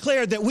already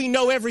declared that we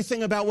know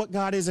everything about what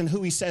God is and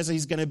who he says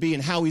he's going to be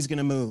and how he's going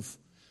to move.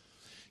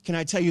 Can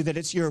I tell you that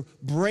it's your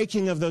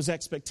breaking of those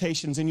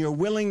expectations and your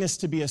willingness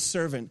to be a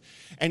servant,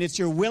 and it's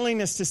your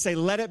willingness to say,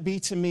 let it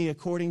be to me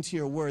according to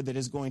your word, that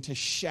is going to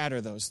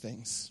shatter those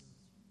things.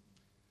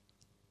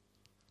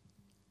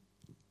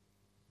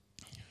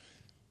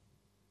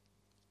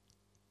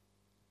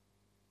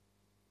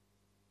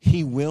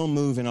 He will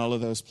move in all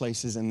of those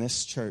places in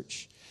this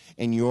church,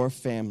 in your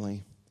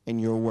family, in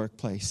your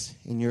workplace,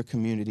 in your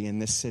community, in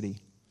this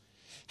city.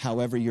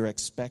 However, your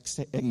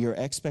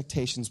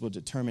expectations will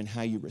determine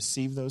how you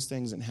receive those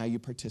things and how you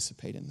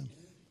participate in them.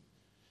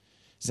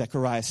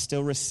 Zechariah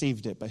still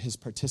received it, but his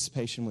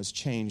participation was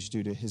changed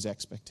due to his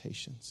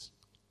expectations.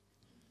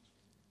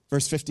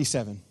 Verse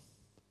 57.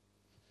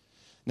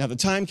 Now the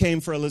time came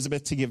for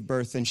Elizabeth to give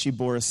birth, and she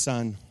bore a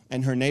son.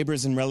 And her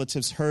neighbors and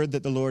relatives heard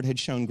that the Lord had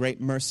shown great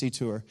mercy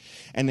to her,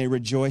 and they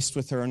rejoiced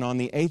with her. And on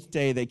the 8th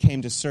day they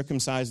came to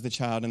circumcise the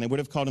child, and they would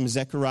have called him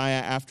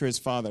Zechariah after his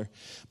father.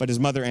 But his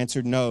mother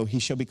answered, no, he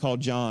shall be called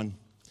John.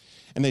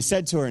 And they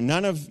said to her,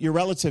 none of your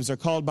relatives are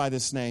called by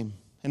this name.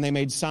 And they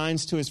made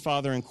signs to his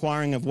father,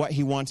 inquiring of what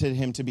he wanted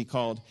him to be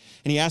called.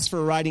 And he asked for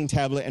a writing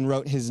tablet and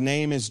wrote, his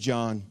name is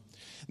John.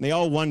 And they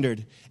all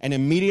wondered, and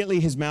immediately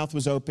his mouth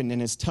was opened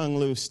and his tongue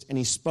loosed, and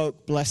he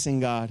spoke, blessing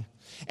God.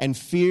 And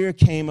fear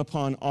came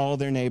upon all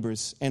their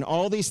neighbors. And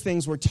all these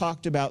things were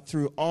talked about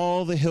through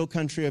all the hill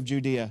country of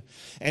Judea.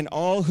 And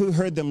all who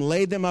heard them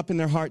laid them up in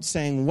their hearts,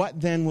 saying, what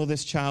then will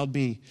this child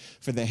be?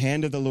 For the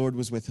hand of the Lord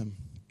was with him.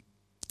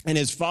 And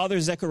his father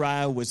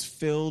Zechariah was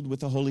filled with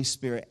the Holy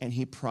Spirit, and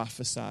he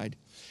prophesied,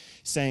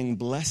 saying,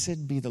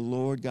 blessed be the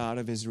Lord God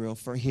of Israel,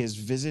 for he has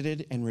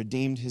visited and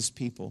redeemed his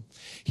people.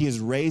 He has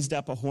raised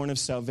up a horn of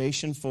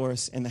salvation for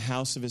us in the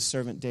house of his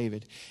servant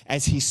David,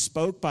 as he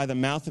spoke by the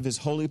mouth of his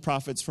holy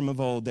prophets from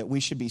of old, that we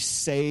should be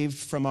saved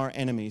from our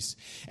enemies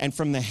and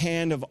from the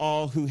hand of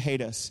all who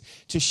hate us,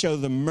 to show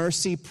the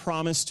mercy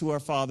promised to our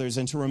fathers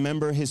and to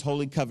remember his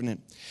holy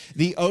covenant,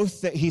 the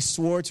oath that he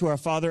swore to our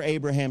father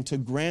Abraham, to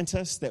grant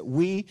us that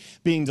we,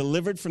 being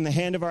delivered from the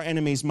hand of our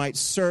enemies, might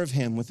serve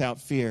him without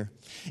fear,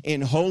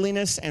 in holiness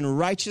and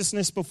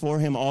righteousness before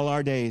him all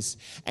our days.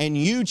 And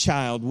you,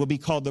 child, will be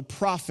called the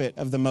prophet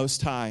of the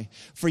Most High,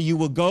 for you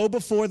will go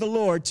before the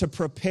Lord to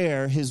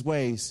prepare his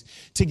ways,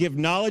 to give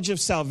knowledge of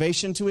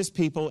salvation to his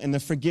people and the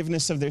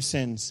forgiveness of their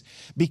sins,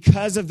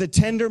 because of the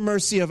tender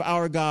mercy of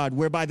our God,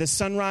 whereby the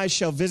sunrise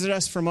shall visit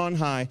us from on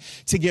high,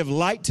 to give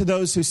light to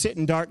those who sit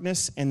in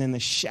darkness and in the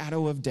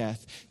shadow of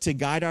death, to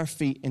guide our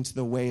feet into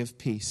the way of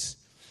peace.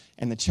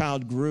 And the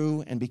child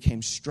grew and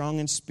became strong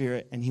in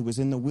spirit, and he was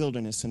in the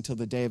wilderness until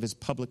the day of his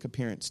public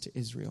appearance to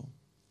Israel.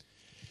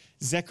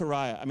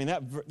 Zechariah, I mean,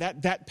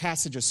 that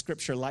passage of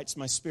Scripture lights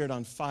my spirit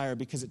on fire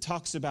because it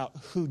talks about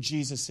who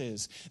Jesus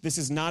is. This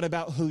is not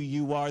about who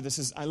you are.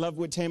 I love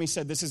what Tammy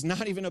said. This is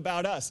not even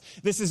about us.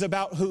 This is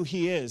about who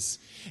he is.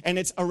 And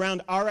it's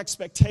around our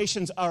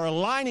expectations are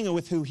aligning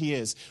with who he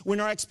is. When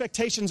our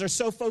expectations are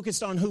so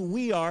focused on who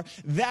we are,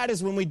 that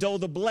is when we dull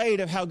the blade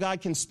of how God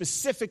can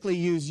specifically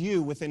use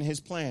you within his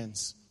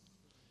plans.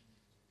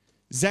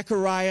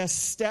 Zechariah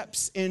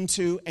steps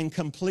into and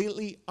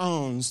completely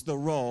owns the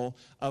role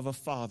of a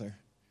father.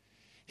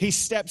 He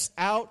steps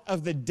out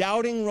of the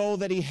doubting role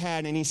that he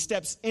had, and he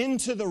steps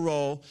into the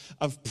role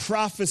of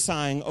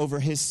prophesying over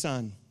his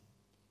son.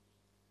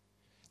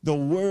 The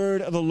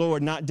word of the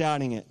Lord, not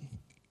doubting it.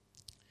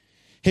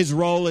 His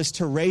role is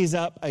to raise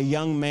up a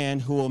young man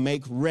who will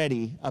make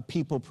ready a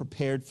people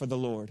prepared for the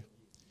Lord.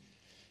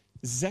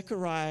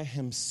 Zechariah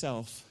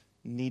himself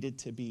needed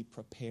to be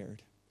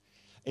prepared.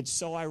 It's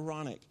so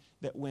ironic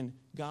that when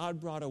God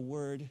brought a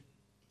word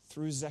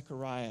through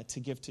Zechariah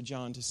to give to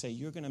John to say,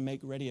 you're going to make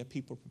ready a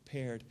people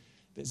prepared,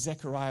 that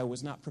Zechariah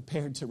was not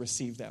prepared to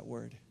receive that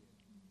word.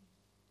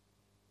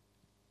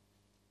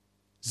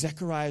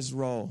 Zechariah's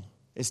role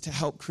is to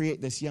help create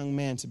this young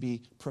man to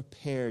be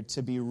prepared,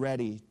 to be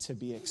ready, to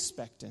be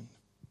expectant.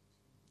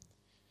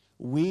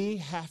 We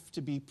have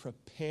to be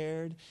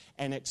prepared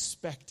and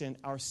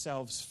expectant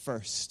ourselves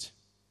first,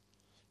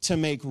 to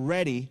make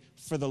ready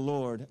for the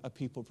Lord a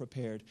people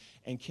prepared.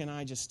 And can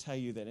I just tell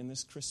you that in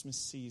this Christmas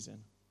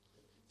season,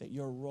 that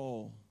your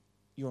role,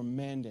 your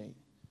mandate,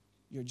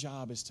 your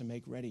job is to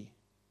make ready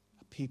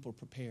a people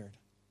prepared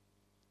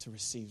to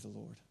receive the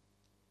Lord.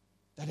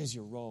 That is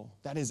your role.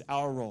 That is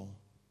our role.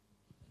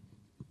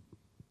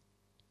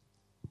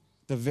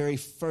 The very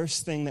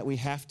first thing that we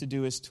have to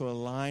do is to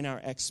align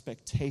our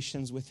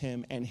expectations with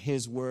him and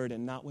his word,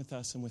 and not with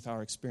us and with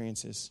our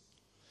experiences.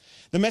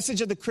 The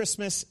message of the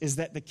Christmas is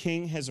that the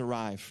King has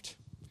arrived.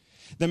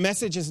 The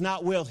message is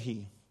not will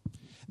he.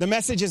 The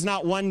message is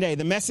not one day.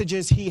 The message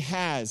is he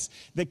has.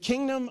 The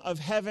kingdom of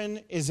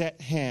heaven is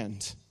at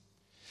hand.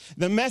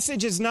 The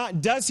message is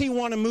not does he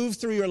want to move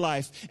through your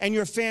life and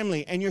your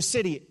family and your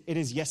city. It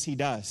is yes, he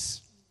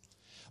does.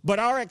 But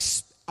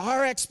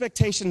our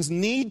expectations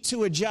need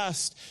to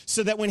adjust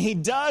so that when he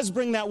does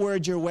bring that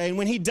word your way and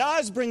when he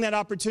does bring that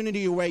opportunity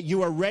your way,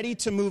 you are ready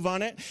to move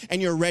on it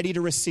and you're ready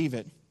to receive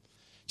it.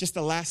 Just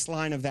the last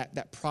line of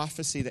that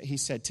prophecy that he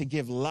said, to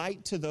give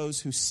light to those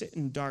who sit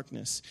in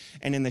darkness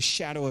and in the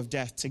shadow of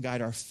death, to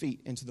guide our feet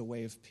into the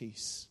way of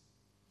peace.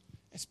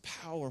 It's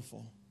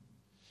powerful.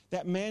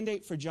 That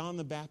mandate for John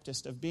the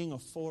Baptist of being a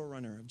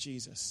forerunner of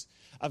Jesus,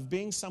 of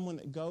being someone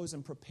that goes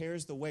and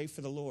prepares the way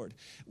for the Lord.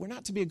 We're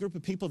not to be a group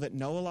of people that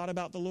know a lot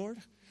about the Lord.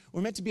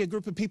 We're meant to be a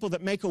group of people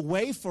that make a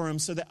way for him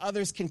so that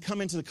others can come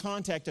into the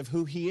contact of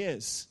who he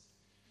is.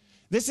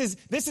 This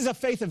is a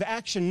faith of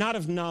action, not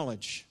of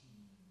knowledge.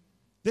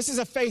 This is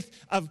a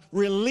faith of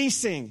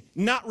releasing,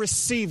 not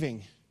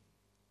receiving.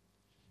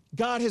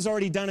 God has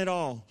already done it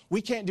all.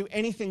 We can't do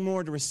anything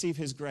more to receive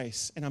his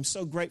grace, and I'm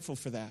so grateful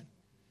for that.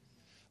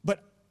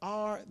 But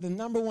the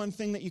number one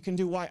thing that you can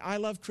do, why I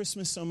love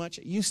Christmas so much,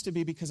 it used to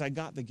be because I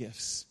got the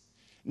gifts.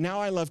 Now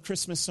I love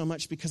Christmas so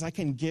much because I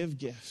can give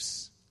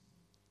gifts.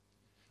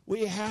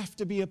 We have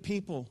to be a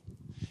people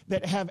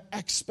that have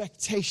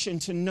expectation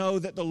to know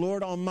that the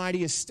Lord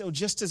Almighty is still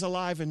just as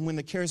alive as when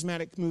the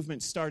charismatic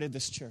movement started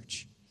this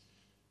church.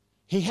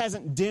 He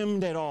hasn't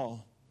dimmed at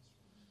all.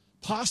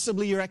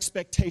 Possibly your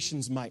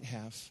expectations might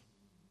have.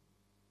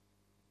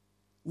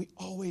 We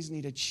always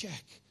need to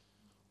check.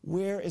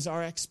 Where is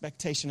our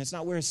expectation? It's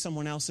not where is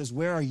someone else's.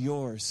 Where are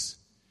yours?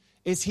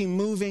 Is he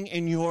moving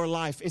in your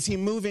life? Is he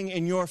moving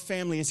in your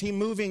family? Is he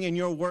moving in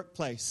your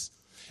workplace?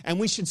 And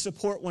we should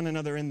support one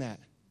another in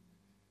that.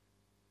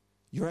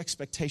 Your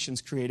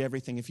expectations create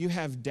everything. If you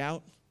have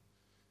doubt,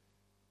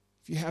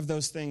 if you have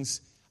those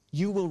things,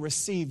 you will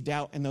receive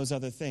doubt and those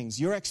other things.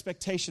 Your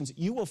expectations,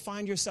 you will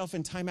find yourself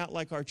in timeout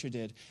like Archer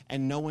did,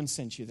 and no one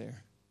sent you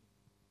there.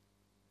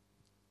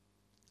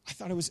 I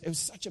thought it was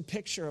such a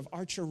picture of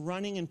Archer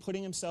running and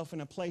putting himself in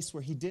a place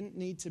where he didn't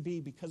need to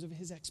be because of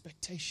his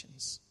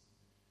expectations,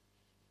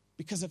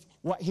 because of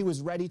what he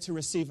was ready to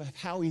receive, of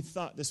how he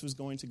thought this was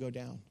going to go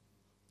down.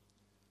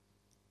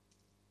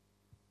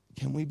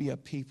 Can we be a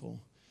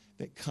people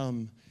that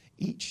come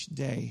each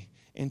day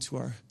into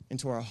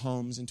our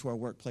homes, into our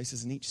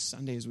workplaces, and each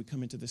Sunday as we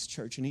come into this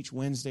church, and each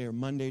Wednesday or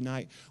Monday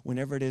night,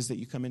 whenever it is that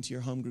you come into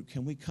your home group,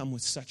 can we come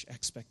with such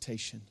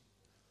expectation?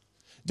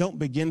 Don't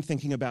begin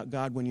thinking about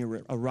God when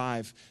you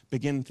arrive.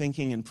 Begin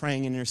thinking and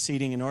praying and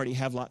interceding and already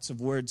have lots of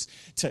words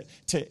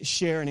to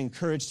share and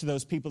encourage to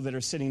those people that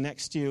are sitting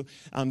next to you.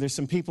 There's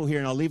some people here,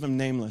 and I'll leave them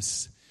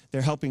nameless.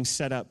 They're helping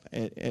set up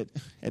at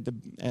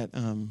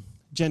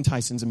Jen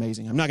Tyson's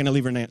amazing. I'm not going to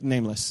leave her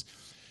nameless.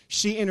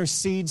 She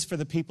intercedes for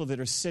the people that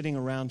are sitting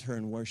around her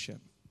in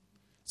worship.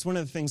 It's one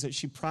of the things that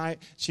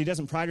she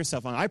doesn't pride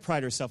herself on. I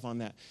pride herself on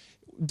that.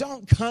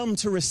 Don't come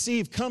to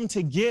receive, come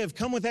to give.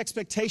 Come with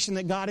expectation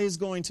that God is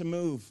going to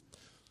move.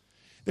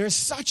 There's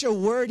such a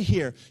word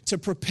here to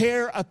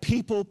prepare a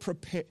people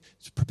prepared,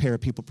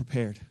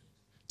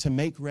 to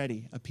make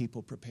ready a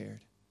people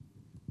prepared.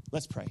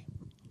 Let's pray.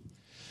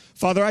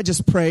 Father, I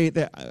just pray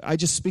that I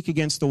just speak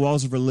against the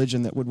walls of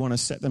religion that would want to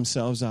set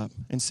themselves up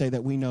and say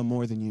that we know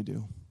more than you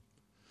do.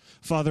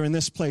 Father, in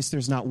this place,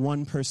 there's not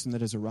one person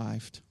that has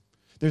arrived.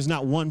 There's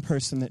not one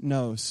person that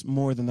knows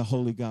more than the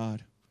Holy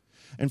God.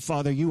 And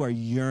Father, you are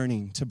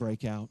yearning to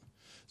break out.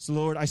 So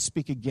Lord, I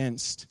speak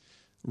against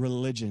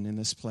religion in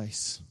this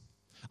place.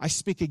 I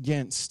speak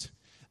against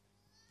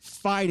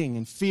fighting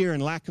and fear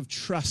and lack of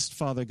trust,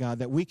 Father God,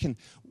 that we can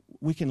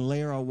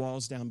lay our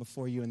walls down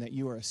before you and that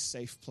you are a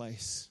safe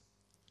place.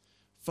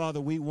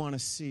 Father, we want to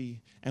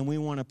see and we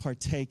want to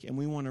partake and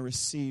we want to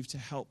receive to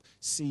help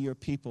see your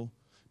people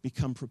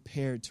become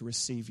prepared to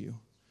receive you.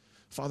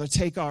 Father,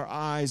 take our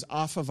eyes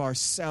off of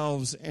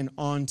ourselves and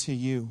onto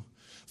you.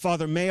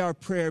 Father, may our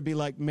prayer be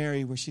like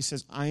Mary where she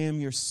says, I am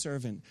your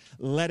servant.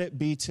 Let it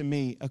be to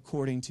me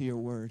according to your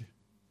word.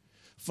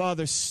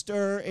 Father,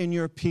 stir in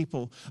your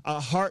people a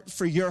heart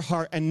for your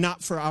heart and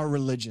not for our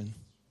religion.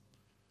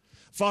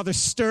 Father,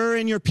 stir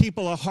in your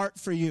people a heart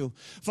for you.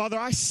 Father,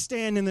 I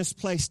stand in this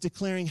place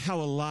declaring how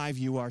alive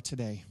you are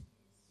today.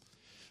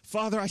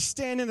 Father, I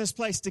stand in this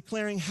place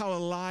declaring how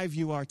alive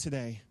you are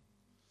today.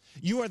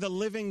 You are the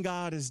living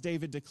God, as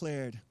David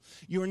declared.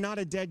 You are not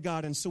a dead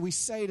God. And so we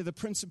say to the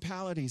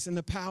principalities and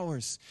the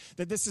powers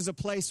that this is a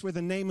place where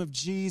the name of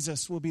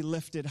Jesus will be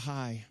lifted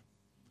high.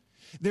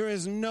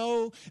 There's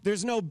no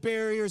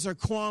barriers or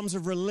qualms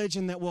of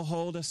religion that will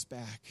hold us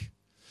back.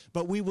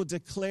 But we will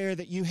declare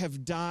that you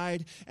have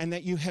died and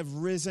that you have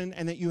risen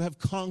and that you have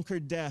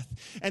conquered death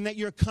and that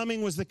your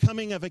coming was the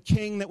coming of a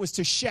king that was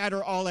to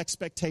shatter all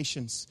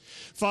expectations.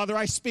 Father,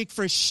 I speak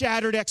for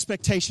shattered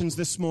expectations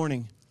this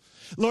morning.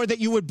 Lord, that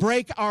you would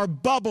break our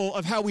bubble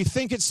of how we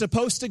think it's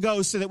supposed to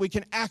go so that we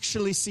can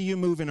actually see you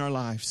move in our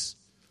lives.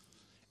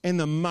 In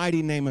the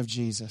mighty name of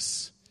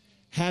Jesus,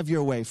 have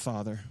your way,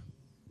 Father.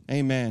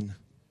 Amen.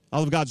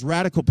 All of God's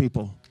radical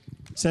people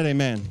said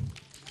amen.